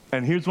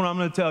 and here's what I'm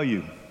going to tell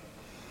you.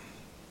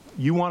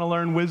 You want to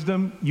learn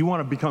wisdom? You want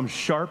to become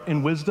sharp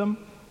in wisdom?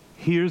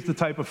 Here's the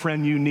type of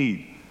friend you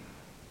need.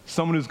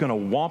 Someone who's going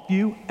to whomp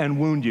you and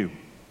wound you.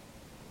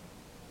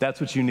 That's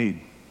what you need.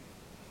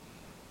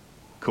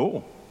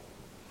 Cool.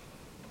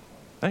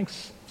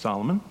 Thanks,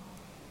 Solomon.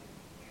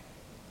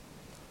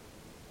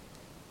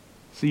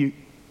 See,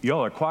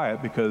 y'all are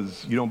quiet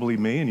because you don't believe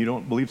me and you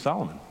don't believe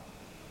Solomon.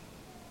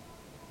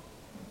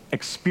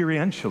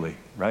 Experientially,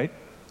 right?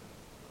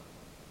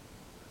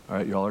 All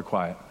right, y'all are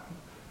quiet.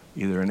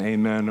 Either an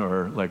amen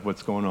or like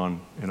what's going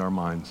on in our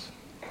minds.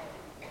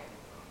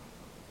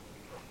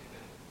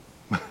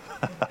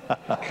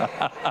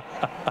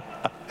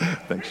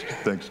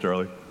 Thanks,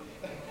 Charlie.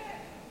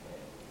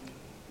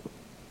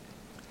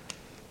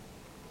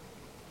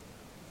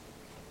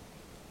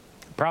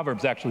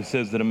 Proverbs actually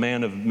says that a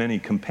man of many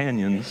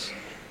companions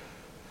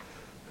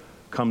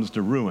comes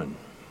to ruin.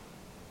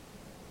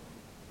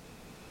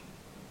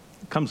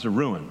 Comes to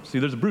ruin. See,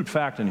 there's a brute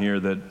fact in here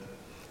that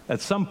at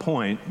some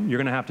point you're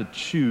going to have to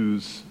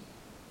choose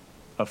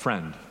a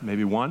friend.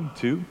 Maybe one,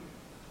 two.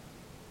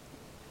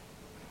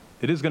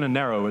 It is going to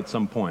narrow at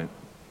some point.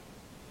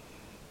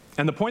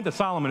 And the point that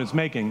Solomon is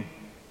making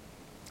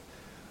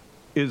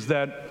is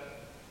that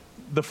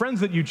the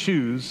friends that you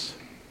choose,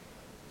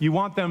 you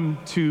want them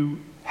to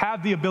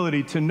have the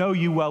ability to know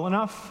you well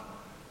enough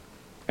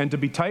and to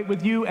be tight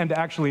with you and to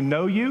actually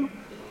know you,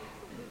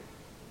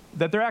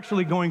 that they're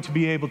actually going to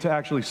be able to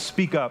actually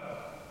speak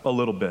up a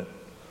little bit.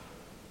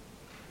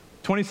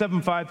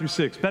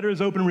 27:5-6. Better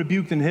is open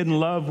rebuke than hidden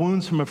love.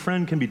 Wounds from a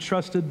friend can be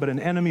trusted, but an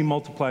enemy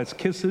multiplies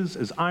kisses.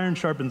 As iron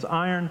sharpens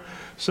iron,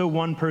 so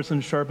one person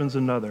sharpens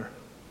another.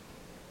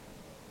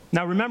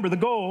 Now remember, the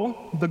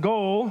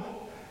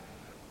goal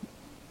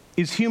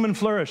is human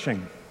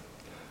flourishing.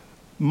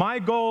 My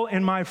goal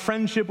in my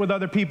friendship with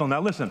other people.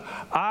 Now listen,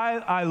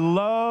 I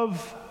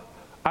love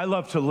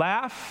to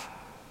laugh.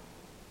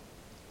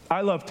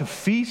 I love to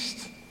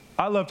feast.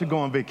 I love to go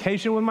on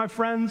vacation with my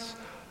friends.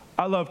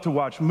 I love to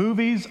watch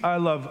movies. I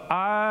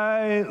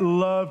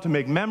love to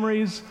make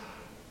memories.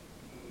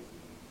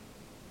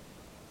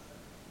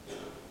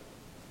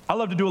 I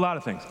love to do a lot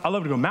of things. I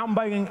love to go mountain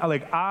biking.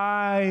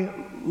 I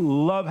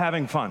love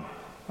having fun,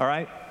 all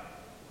right?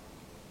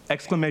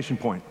 Exclamation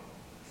point.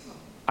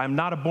 I'm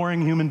not a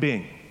boring human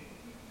being.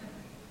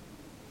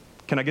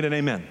 Can I get an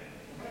amen?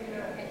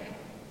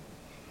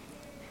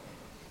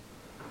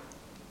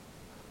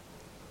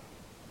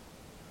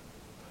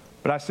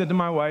 But I said to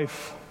my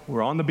wife,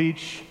 we're on the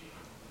beach.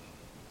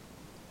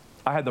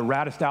 I had the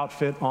raddest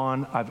outfit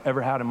on I've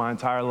ever had in my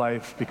entire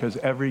life because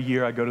every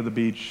year I go to the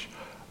beach,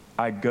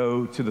 I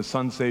go to the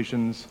sun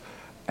stations,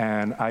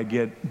 and I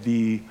get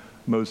the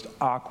most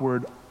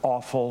awkward,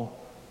 awful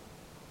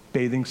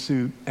bathing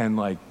suit and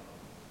like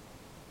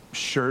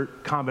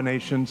shirt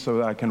combination so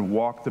that I can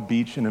walk the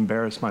beach and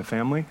embarrass my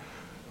family.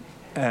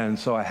 And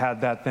so I had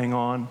that thing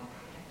on,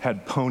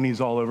 had ponies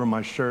all over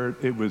my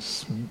shirt. It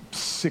was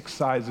 6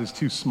 sizes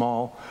too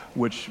small,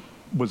 which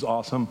was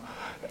awesome.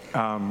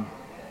 I'm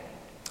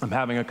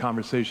having a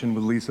conversation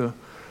with Lisa,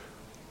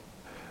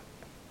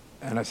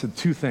 and I said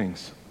 2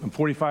 things. I'm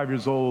 45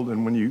 years old,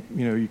 and when you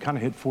kind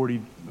of hit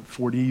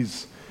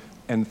 40s,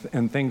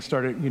 and things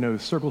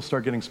started, circles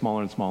start getting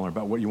smaller and smaller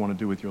about what you want to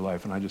do with your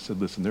life. And I just said,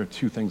 listen, there are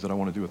 2 things that I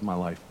want to do with my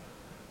life.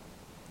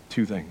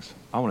 2 things.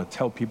 I want to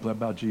tell people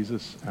about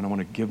Jesus, and I want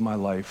to give my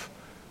life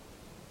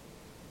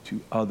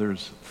to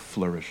others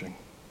flourishing.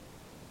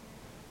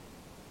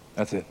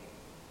 That's it.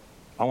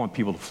 I want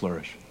people to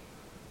flourish,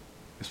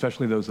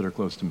 especially those that are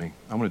close to me.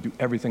 I want to do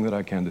everything that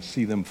I can to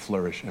see them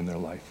flourish in their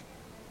life.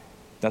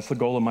 That's the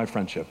goal of my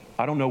friendship.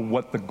 I don't know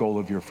what the goal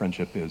of your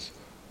friendship is.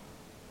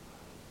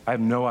 I have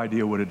no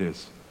idea what it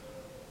is,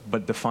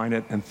 but define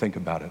it and think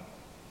about it.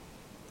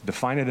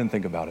 Define it and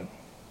think about it.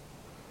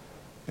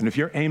 And if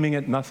you're aiming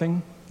at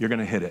nothing, you're going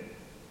to hit it.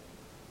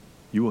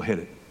 You will hit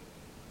it.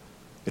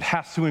 It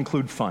has to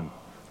include fun.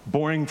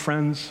 Boring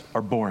friends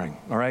are boring,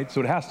 all right? So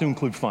it has to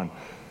include fun.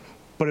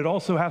 But it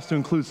also has to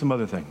include some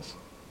other things.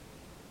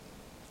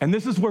 And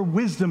this is where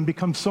wisdom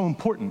becomes so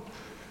important.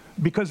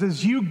 Because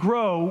as you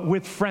grow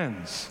with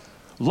friends,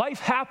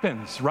 life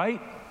happens,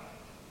 right?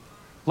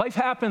 Life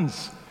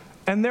happens.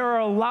 And there are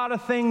a lot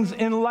of things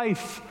in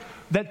life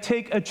that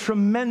take a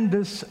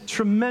tremendous,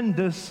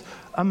 tremendous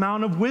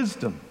amount of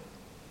wisdom.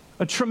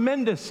 A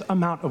tremendous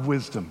amount of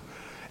wisdom.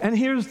 And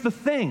here's the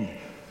thing.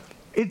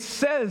 It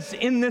says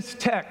in this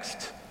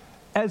text,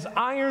 as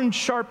iron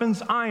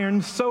sharpens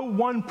iron, so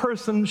one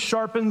person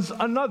sharpens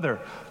another.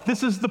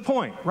 This is the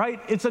point,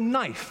 right? It's a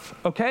knife,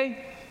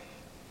 okay?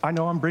 I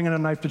know I'm bringing a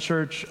knife to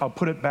church. I'll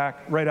put it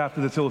back right after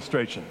this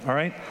illustration, all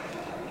right?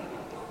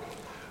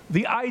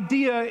 The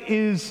idea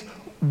is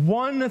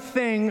one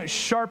thing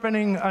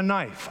sharpening a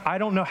knife. I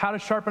don't know how to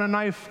sharpen a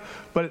knife,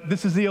 but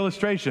this is the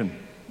illustration.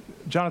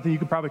 Jonathan, you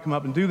could probably come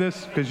up and do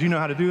this because you know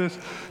how to do this,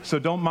 so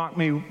don't mock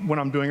me when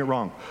I'm doing it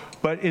wrong.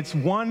 But it's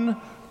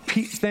one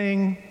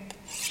thing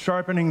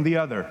sharpening the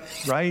other,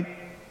 right?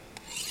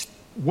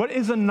 What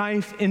is a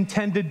knife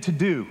intended to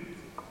do?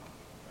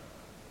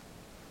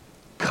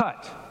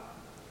 Cut.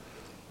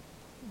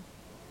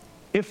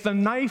 If the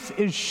knife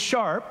is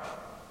sharp,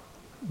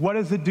 what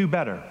does it do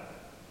better?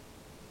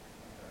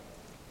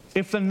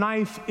 If the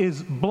knife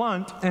is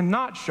blunt and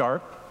not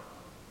sharp,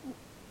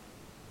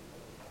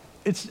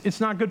 it's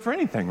not good for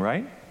anything,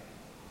 right?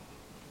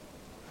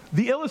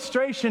 The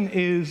illustration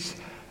is,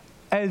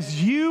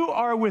 as you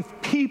are with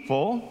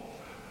people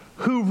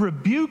who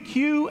rebuke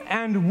you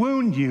and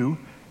wound you,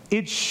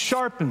 it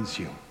sharpens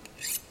you.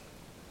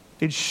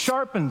 It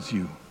sharpens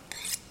you,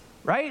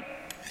 right?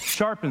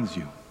 Sharpens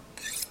you.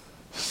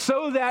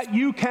 So that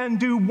you can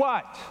do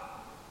what?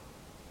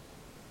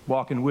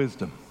 Walk in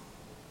wisdom.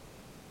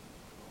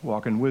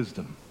 Walk in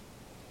wisdom.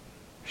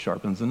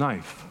 Sharpens the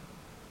knife.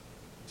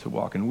 To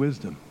walk in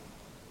wisdom.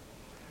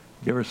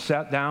 You ever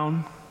sat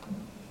down?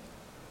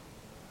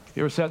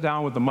 You ever sat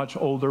down with a much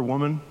older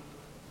woman?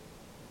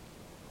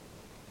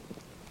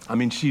 I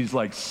mean, she's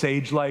like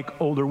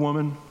sage-like older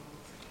woman.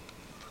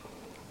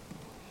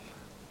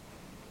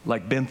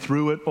 Like been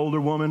through it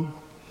older woman.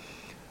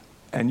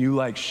 And you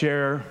like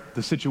share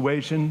the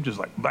situation, just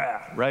like, bah,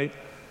 right?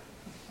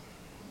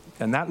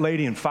 And that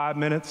lady in 5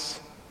 minutes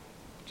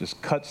just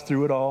cuts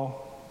through it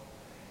all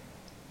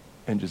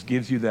and just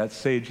gives you that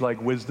sage-like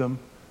wisdom.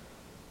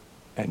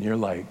 And you're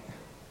like,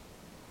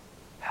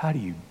 how do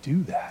you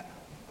do that?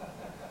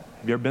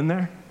 Have you ever been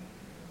there?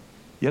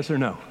 Yes or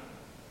no?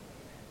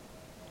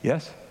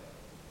 Yes?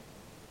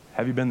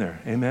 Have you been there?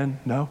 Amen?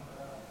 No?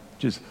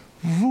 Just,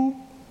 whoop.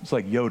 It's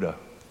like Yoda.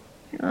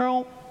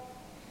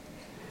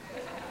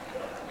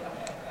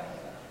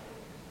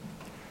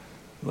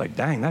 Like,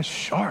 dang, that's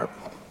sharp.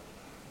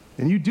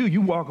 And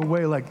you walk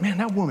away like, man,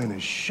 that woman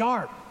is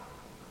sharp.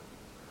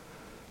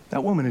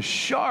 That woman is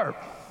sharp.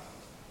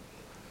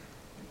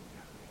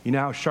 You know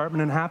how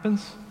sharpening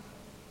happens?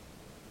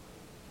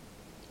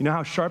 You know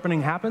how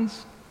sharpening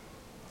happens?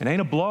 It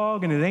ain't a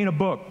blog and it ain't a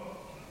book.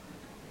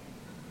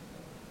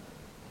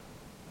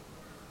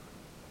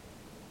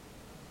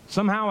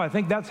 Somehow I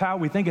think that's how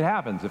we think it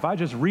happens. If I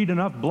just read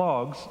enough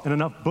blogs and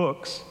enough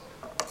books,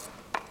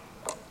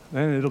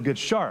 then it'll get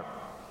sharp.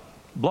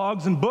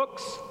 Blogs and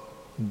books,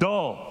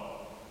 dull.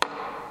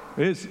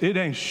 It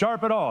ain't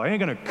sharp at all. It ain't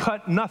gonna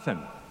cut nothing.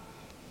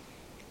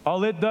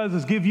 All it does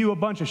is give you a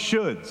bunch of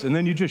shoulds, and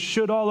then you just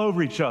should all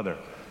over each other.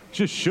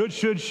 Just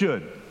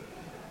should.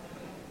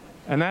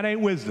 And that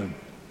ain't wisdom.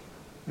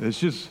 It's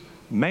just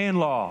man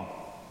law.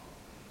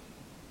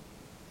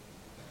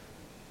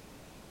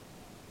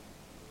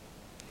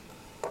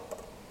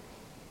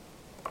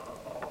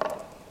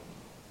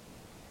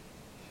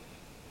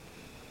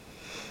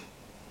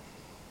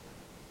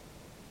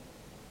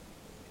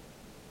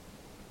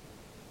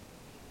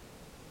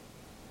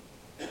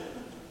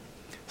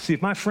 See,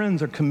 if my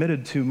friends are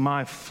committed to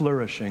my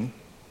flourishing,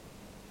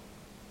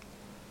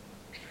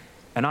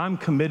 and I'm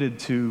committed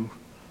to,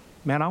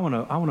 man, I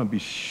want to be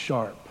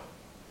sharp.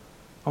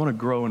 I want to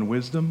grow in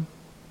wisdom.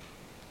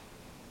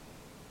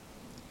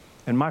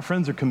 And my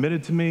friends are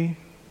committed to me,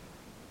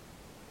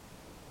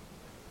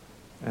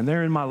 and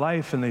they're in my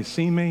life and they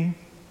see me.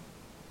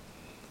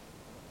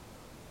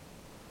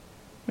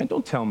 Man,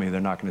 don't tell me they're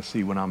not going to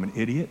see when I'm an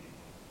idiot,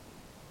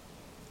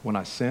 when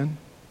I sin,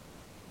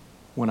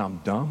 when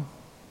I'm dumb.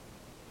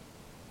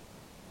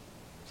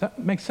 That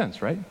makes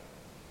sense, right? Does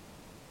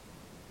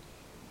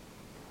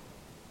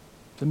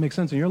that make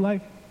sense in your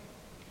life?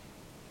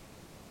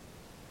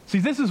 See,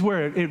 this is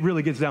where it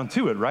really gets down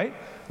to it, right?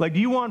 Like, do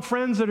you want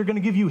friends that are going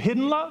to give you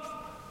hidden love?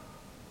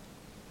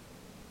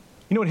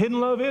 You know what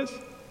hidden love is?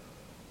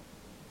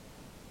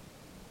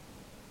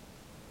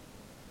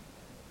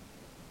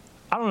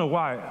 I don't know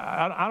why.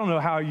 I don't know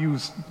how you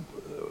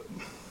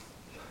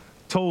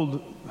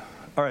told,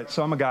 all right,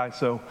 so I'm a guy,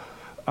 so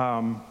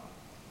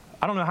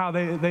I don't know how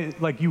they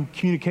like you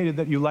communicated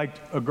that you liked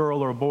a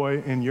girl or a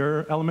boy in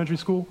your elementary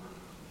school.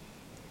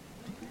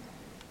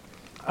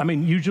 I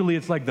mean, usually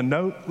it's like the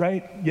note,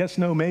 right? Yes,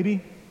 no,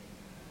 maybe.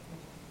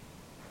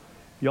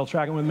 Y'all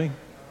tracking with me?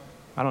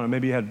 I don't know,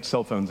 maybe you had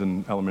cell phones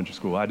in elementary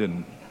school. I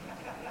didn't.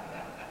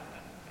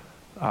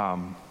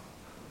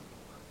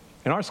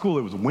 In our school,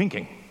 it was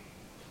winking.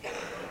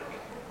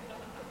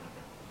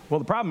 Well,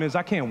 the problem is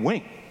I can't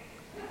wink.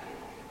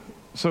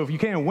 So if you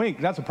can't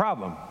wink, that's a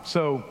problem.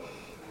 So,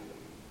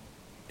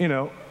 you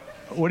know,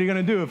 what are you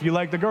going to do if you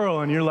like the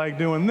girl and you're like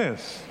doing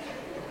this?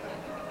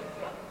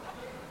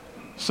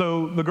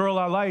 So the girl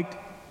I liked,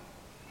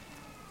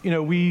 you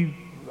know,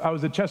 I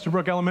was at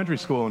Chesterbrook Elementary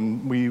School,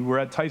 and we were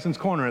at Tyson's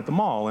Corner at the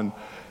mall,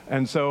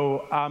 and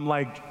so I'm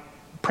like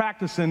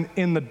practicing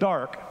in the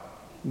dark,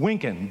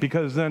 winking,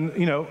 because then,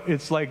 you know,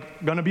 it's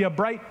like going to be a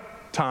bright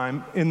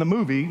time in the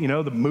movie, you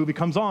know, the movie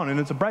comes on and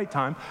it's a bright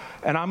time,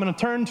 and I'm going to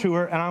turn to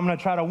her and I'm going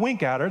to try to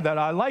wink at her that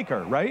I like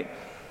her, right?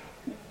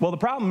 Well, the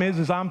problem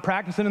is I'm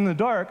practicing in the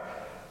dark,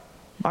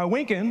 I'm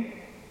winking,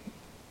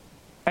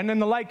 and then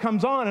the light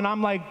comes on and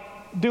I'm like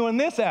doing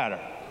this at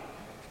her,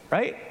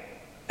 right?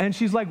 And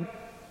she's like,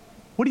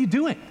 what are you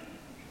doing?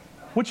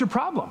 What's your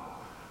problem?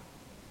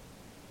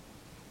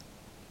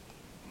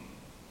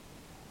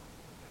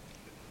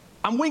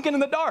 I'm winking in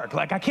the dark.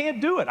 Like, I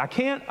can't do it. I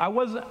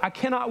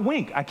cannot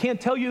wink. I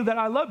can't tell you that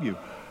I love you.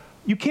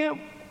 You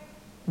can't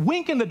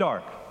wink in the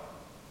dark.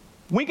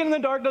 Winking in the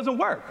dark doesn't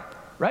work,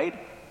 right?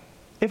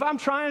 If I'm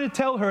trying to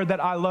tell her that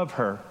I love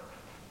her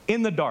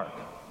in the dark,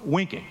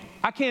 winking,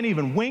 I can't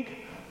even wink,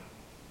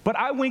 but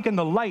I wink in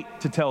the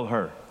light to tell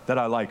her that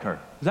I like her.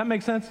 Does that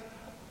make sense?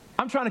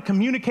 I'm trying to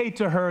communicate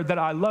to her that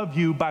I love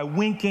you by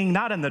winking,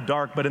 not in the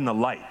dark, but in the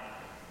light.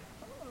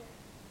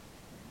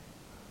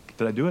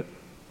 Did I do it?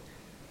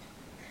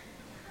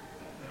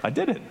 I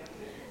did it.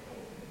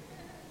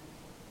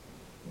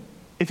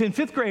 If in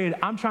 5th grade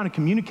I'm trying to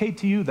communicate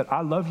to you that I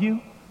love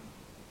you,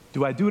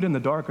 do I do it in the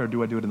dark or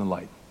do I do it in the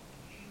light?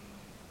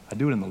 I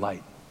do it in the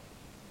light.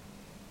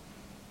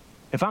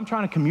 If I'm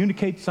trying to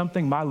communicate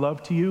something, my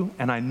love to you,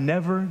 and I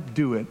never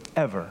do it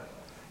ever,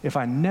 if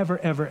I never,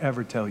 ever,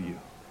 ever tell you,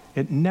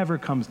 it never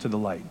comes to the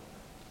light,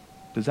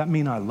 does that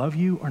mean I love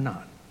you or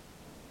not?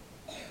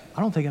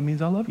 I don't think it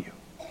means I love you.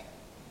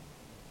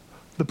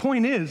 The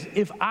point is,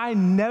 if I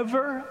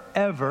never,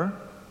 ever,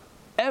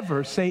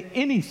 ever say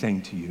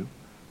anything to you,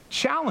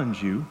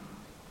 challenge you,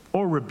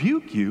 or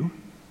rebuke you,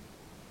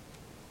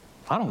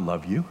 I don't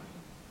love you.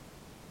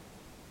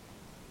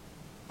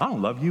 I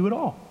don't love you at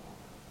all.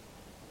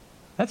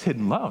 That's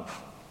hidden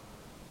love.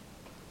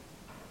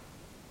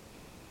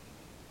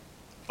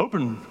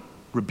 Open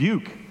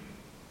rebuke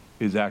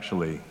is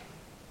actually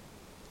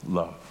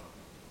love.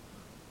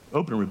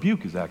 Open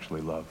rebuke is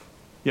actually love.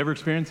 You ever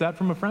experienced that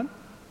from a friend?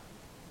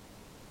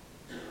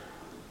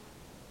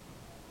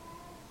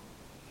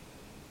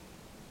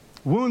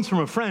 Wounds from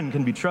a friend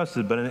can be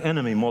trusted, but an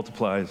enemy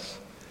multiplies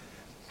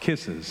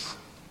kisses.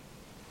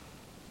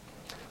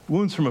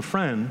 Wounds from a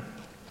friend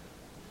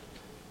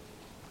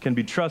can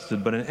be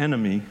trusted, but an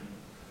enemy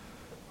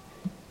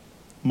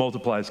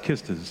multiplies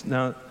kisses.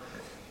 Now,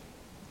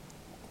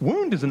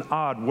 wound is an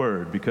odd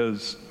word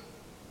because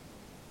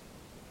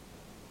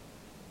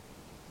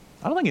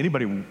I don't think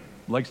anybody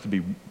likes to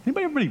be,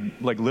 everybody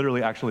like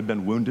literally actually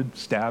been wounded,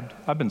 stabbed?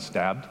 I've been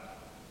stabbed.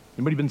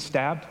 Anybody been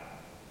stabbed?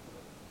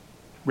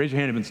 Raise your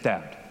hand if you've been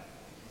stabbed.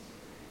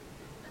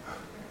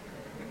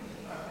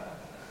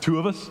 2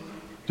 of us?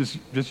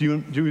 Just you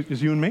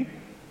and me?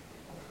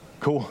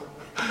 Cool.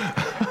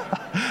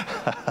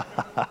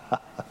 I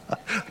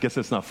guess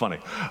that's not funny.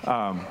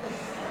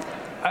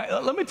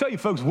 let me tell you,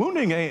 folks,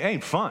 wounding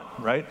ain't fun,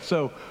 right?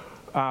 So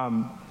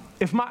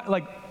if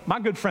my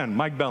good friend,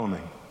 Mike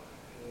Bellamy,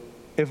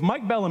 if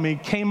Mike Bellamy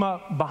came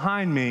up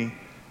behind me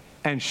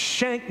and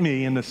shanked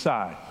me in the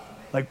side,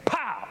 like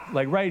pow,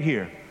 like right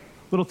here,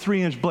 little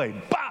 3-inch blade,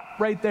 bop,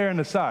 right there in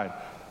the side,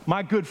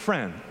 my good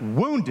friend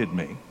wounded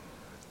me,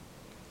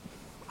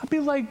 I'd be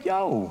like,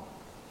 yo,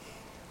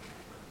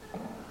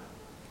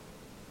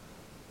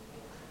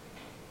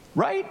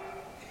 right?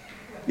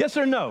 Yes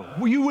or no?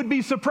 Well, you would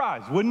be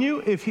surprised, wouldn't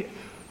you?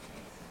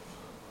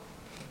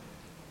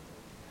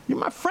 You're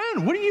my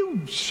friend. What are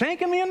you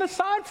shanking me in the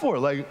side for?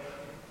 Like,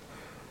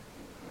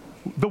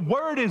 the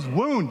word is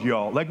wound,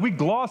 y'all. Like, we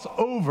gloss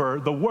over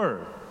the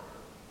word.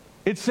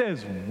 It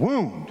says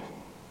wound.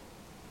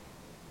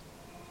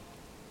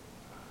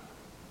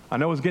 I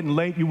know it's getting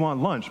late, you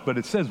want lunch, but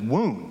it says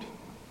wound.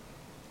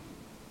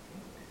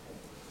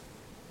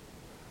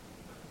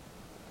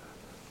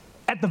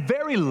 At the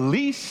very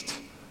least,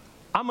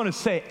 I'm going to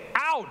say,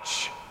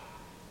 ouch,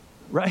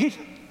 right?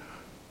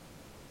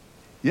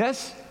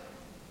 Yes?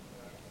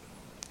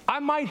 I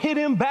might hit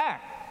him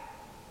back.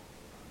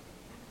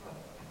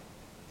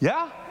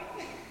 Yeah?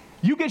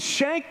 You get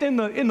shanked in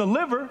the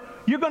liver,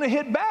 you're going to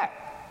hit back.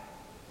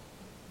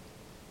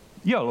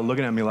 Y'all are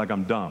looking at me like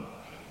I'm dumb.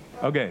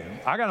 Okay,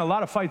 I got a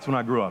lot of fights when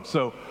I grew up,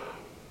 so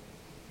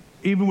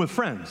even with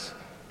friends.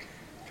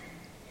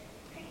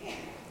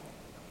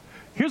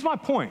 Here's my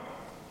point.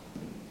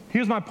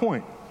 Here's my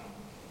point.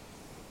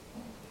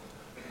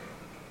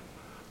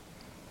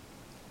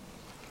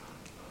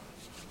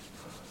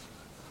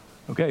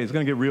 Okay, it's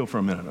going to get real for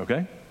a minute,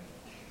 okay?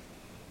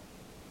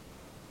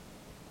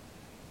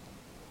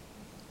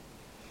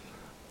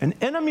 An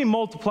enemy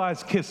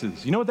multiplies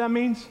kisses. You know what that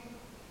means?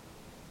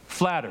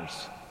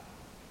 Flatters.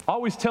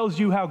 Always tells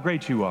you how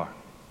great you are.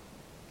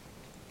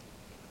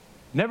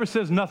 Never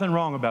says nothing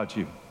wrong about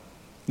you.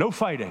 No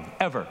fighting,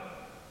 ever.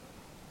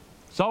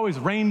 It's always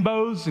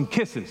rainbows and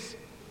kisses.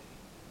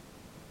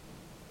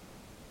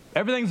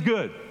 Everything's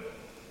good.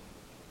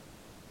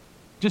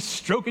 Just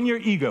stroking your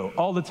ego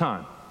all the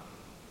time.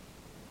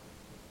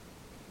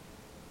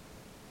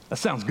 That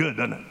sounds good,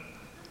 doesn't it?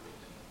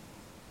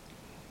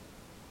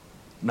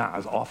 Nah,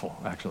 it's awful,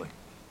 actually.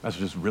 That's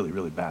just really,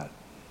 really bad.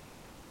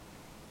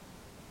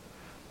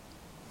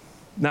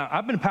 Now,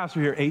 I've been a pastor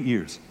here 8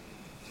 years.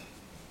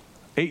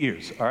 8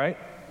 years, all right?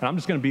 And I'm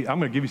going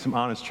to give you some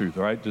honest truth,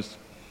 all right? Just,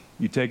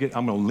 you take it.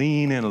 I'm going to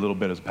lean in a little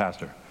bit as a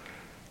pastor.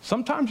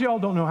 Sometimes y'all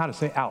don't know how to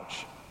say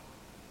ouch.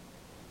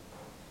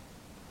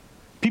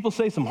 People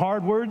say some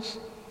hard words.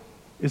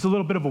 It's a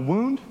little bit of a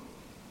wound.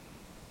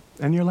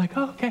 And you're like,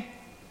 oh, okay,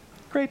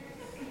 great,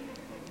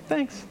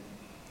 thanks.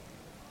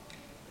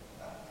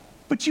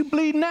 But you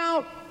bleeding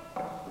out.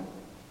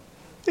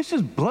 It's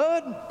just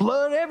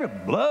blood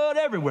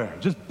everywhere,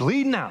 just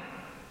bleeding out.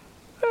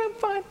 I'm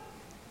fine.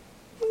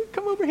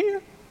 Come over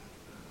here.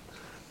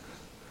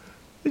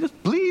 It's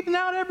just bleeding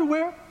out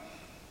everywhere.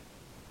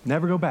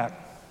 Never go back.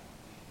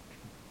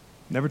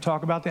 Never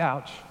talk about the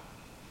ouch.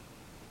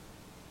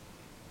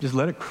 Just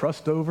let it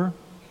crust over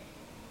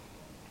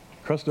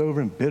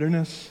in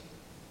bitterness,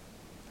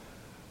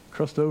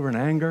 crust over in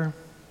anger,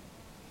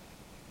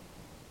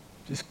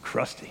 just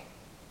crusty.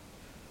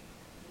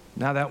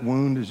 Now that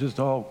wound is just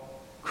all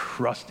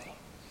crusty,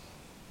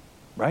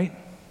 right?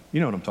 You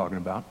know what I'm talking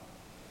about.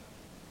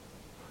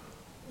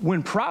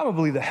 When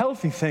probably the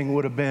healthy thing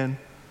would have been,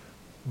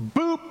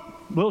 boop,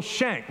 little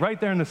shank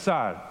right there in the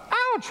side.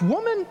 Ouch,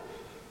 woman,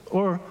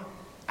 or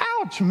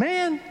ouch,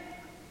 man,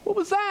 what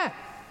was that?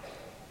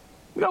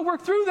 We got to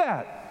work through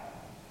that.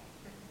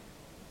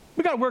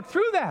 We got to work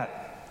through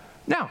that.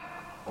 Now,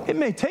 it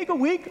may take a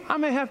week. I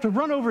may have to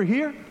run over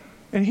here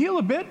and heal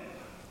a bit,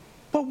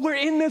 but we're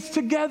in this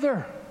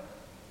together.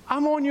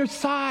 I'm on your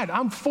side.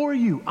 I'm for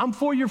you. I'm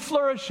for your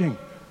flourishing.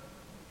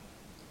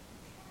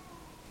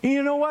 And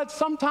you know what?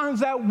 Sometimes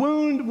that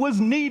wound was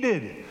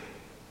needed.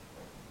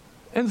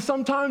 And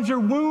sometimes your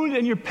wound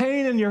and your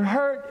pain and your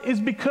hurt is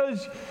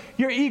because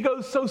your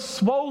ego's so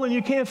swollen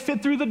you can't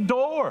fit through the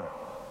door.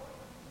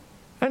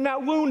 And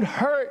that wound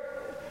hurt.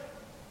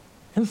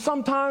 And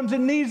sometimes it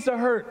needs to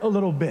hurt a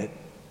little bit.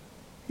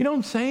 You know what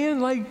I'm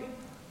saying?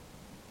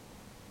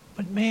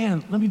 But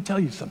man, let me tell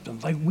you something.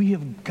 We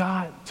have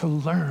got to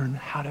learn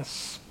how to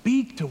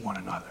speak to one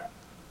another.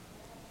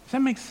 Does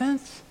that make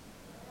sense?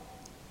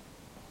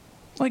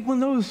 When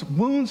those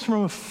wounds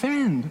from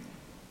offend,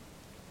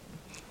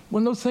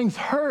 when those things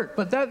hurt,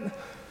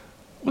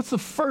 what's the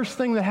first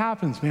thing that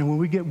happens, man, when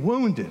we get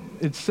wounded?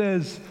 It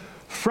says,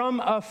 from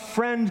a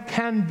friend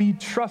can be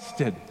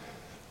trusted.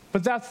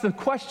 But that's the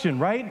question,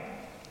 right?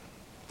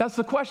 That's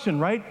the question,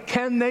 right?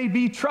 Can they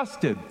be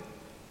trusted?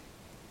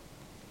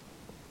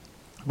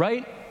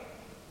 Right?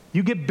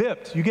 You get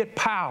bipped, you get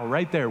pow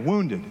right there,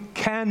 wounded.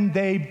 Can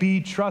they be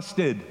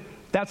trusted?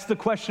 That's the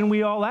question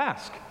we all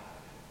ask.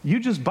 You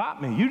just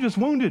bopped me, you just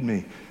wounded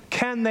me.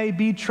 Can they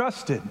be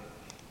trusted?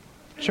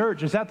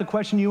 Church, is that the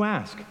question you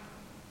ask?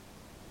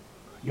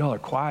 Y'all are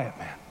quiet,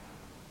 man.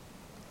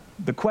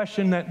 The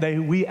question that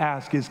we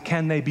ask is,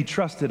 can they be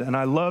trusted? And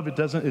I love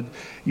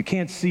you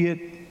can't see it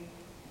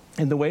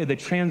in the way they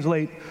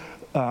translate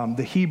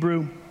the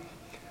Hebrew.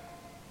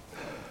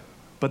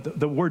 But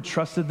the word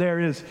trusted there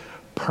is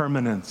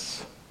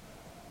permanence,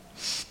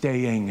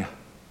 staying.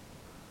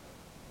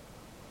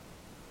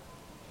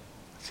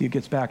 See, it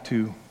gets back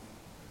to,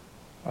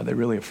 are they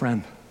really a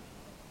friend?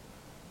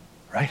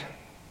 Right?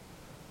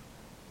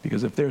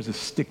 Because if there's a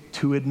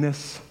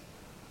stick-to-itness,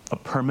 a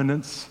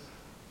permanence,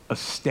 a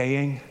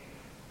staying,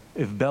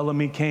 if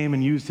Bellamy came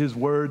and used his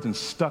words and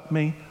stuck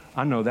me,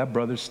 I know that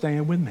brother's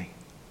staying with me.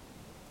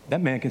 That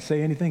man can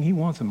say anything he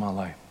wants in my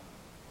life.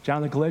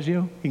 Jonathan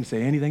Colegio, he can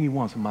say anything he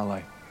wants in my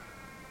life.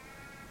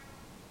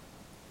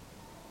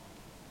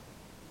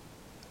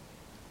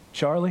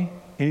 Charlie,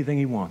 anything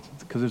he wants,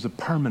 because there's a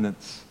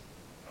permanence,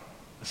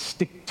 a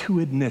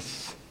stick-to-itness.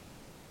 Does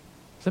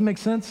that make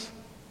sense?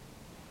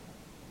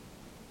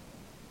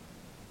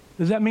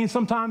 Does that mean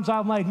sometimes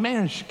I'm like,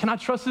 man, can I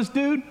trust this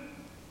dude?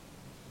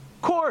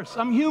 Of course,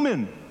 I'm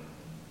human. Are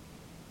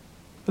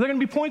there going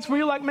to be points where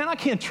you're like, man, I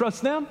can't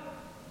trust them?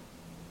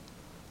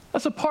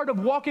 That's a part of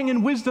walking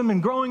in wisdom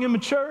and growing in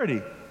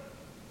maturity.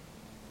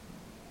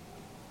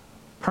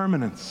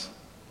 Permanence.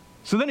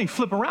 So then you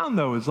flip around,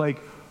 though. It's like,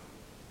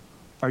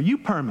 are you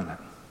permanent?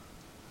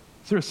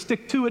 Is there a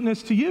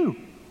stick-to-itness to you?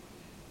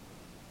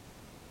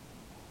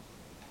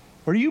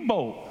 Or do you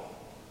bolt?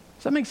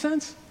 Does that make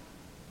sense?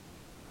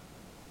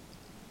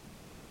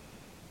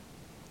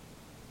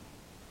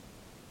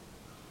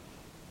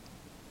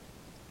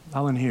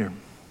 I'll end here.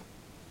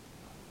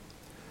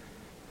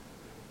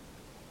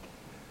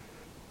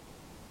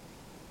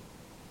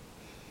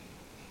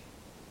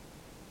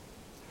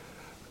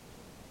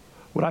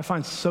 What I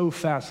find so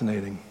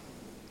fascinating,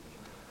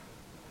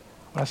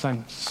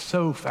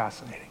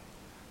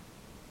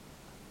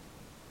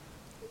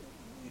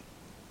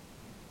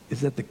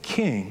 is that the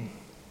king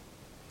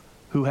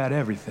who had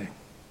everything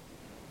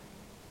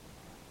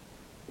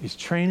is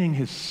training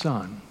his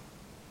son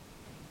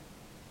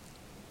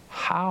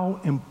how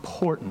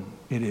important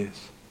it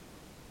is.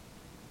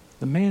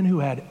 The man who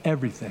had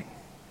everything,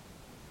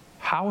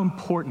 how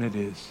important it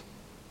is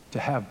to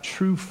have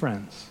true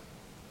friends.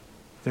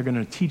 They're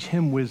going to teach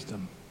him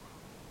wisdom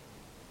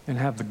and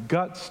have the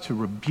guts to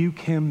rebuke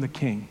him, the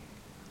king,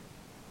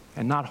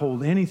 and not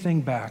hold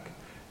anything back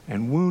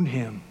and wound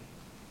him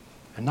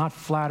and not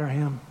flatter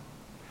him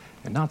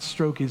and not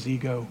stroke his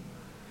ego,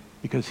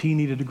 because he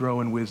needed to grow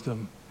in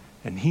wisdom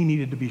and he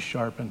needed to be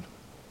sharpened.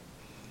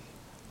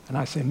 And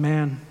I say,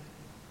 man,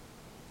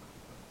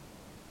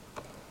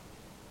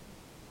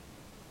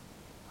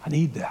 I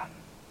need that.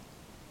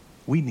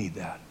 We need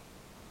that.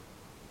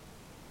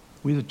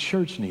 We as a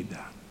church need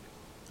that.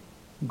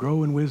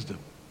 Grow in wisdom.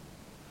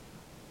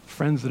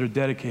 Friends that are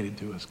dedicated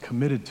to us,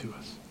 committed to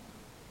us,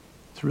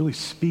 to really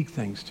speak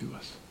things to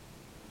us.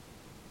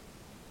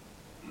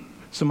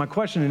 So my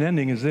question in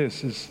ending is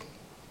this, is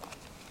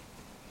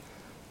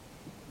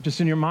just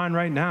in your mind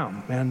right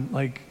now, man,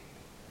 like,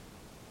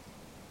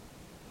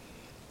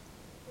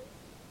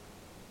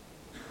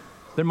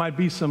 there might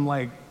be some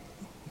like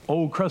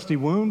old crusty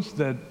wounds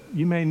that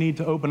you may need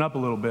to open up a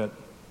little bit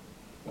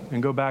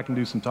and go back and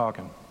do some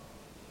talking.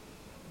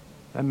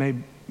 That may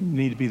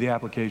need to be the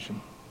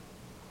application.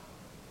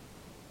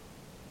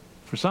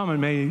 For some, it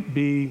may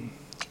be,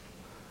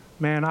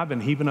 man, I've been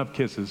heaping up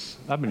kisses.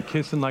 I've been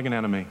kissing like an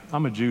enemy.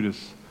 I'm a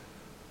Judas.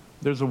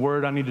 There's a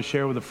word I need to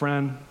share with a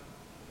friend.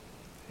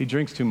 He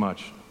drinks too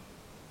much.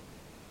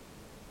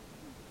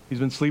 He's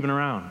been sleeping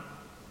around.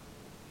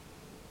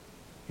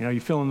 You know,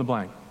 you fill in the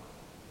blank.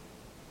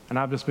 And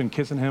I've just been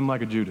kissing him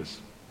like a Judas,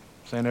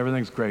 saying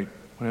everything's great.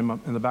 When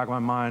in the back of my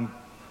mind,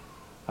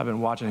 I've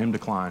been watching him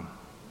decline.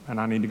 And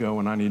I need to go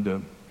and I need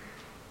to.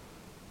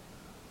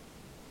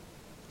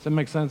 Does that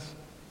make sense?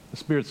 The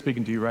Spirit's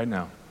speaking to you right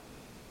now.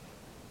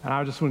 And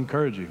I just would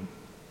encourage you,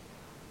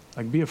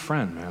 like, be a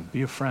friend, man.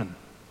 Be a friend.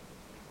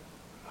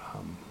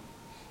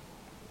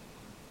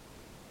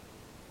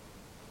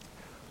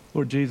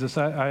 Lord Jesus,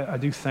 I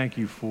do thank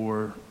you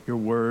for your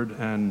word,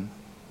 and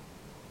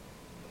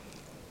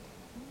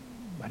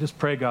I just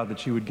pray, God,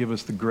 that you would give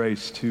us the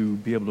grace to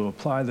be able to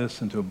apply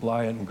this and to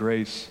apply it in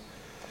grace,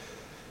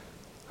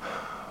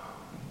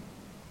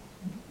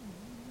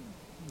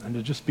 and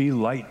to just be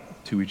light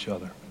to each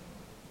other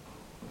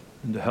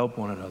and to help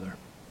one another.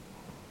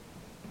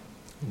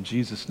 In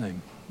Jesus'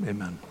 name,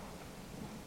 amen.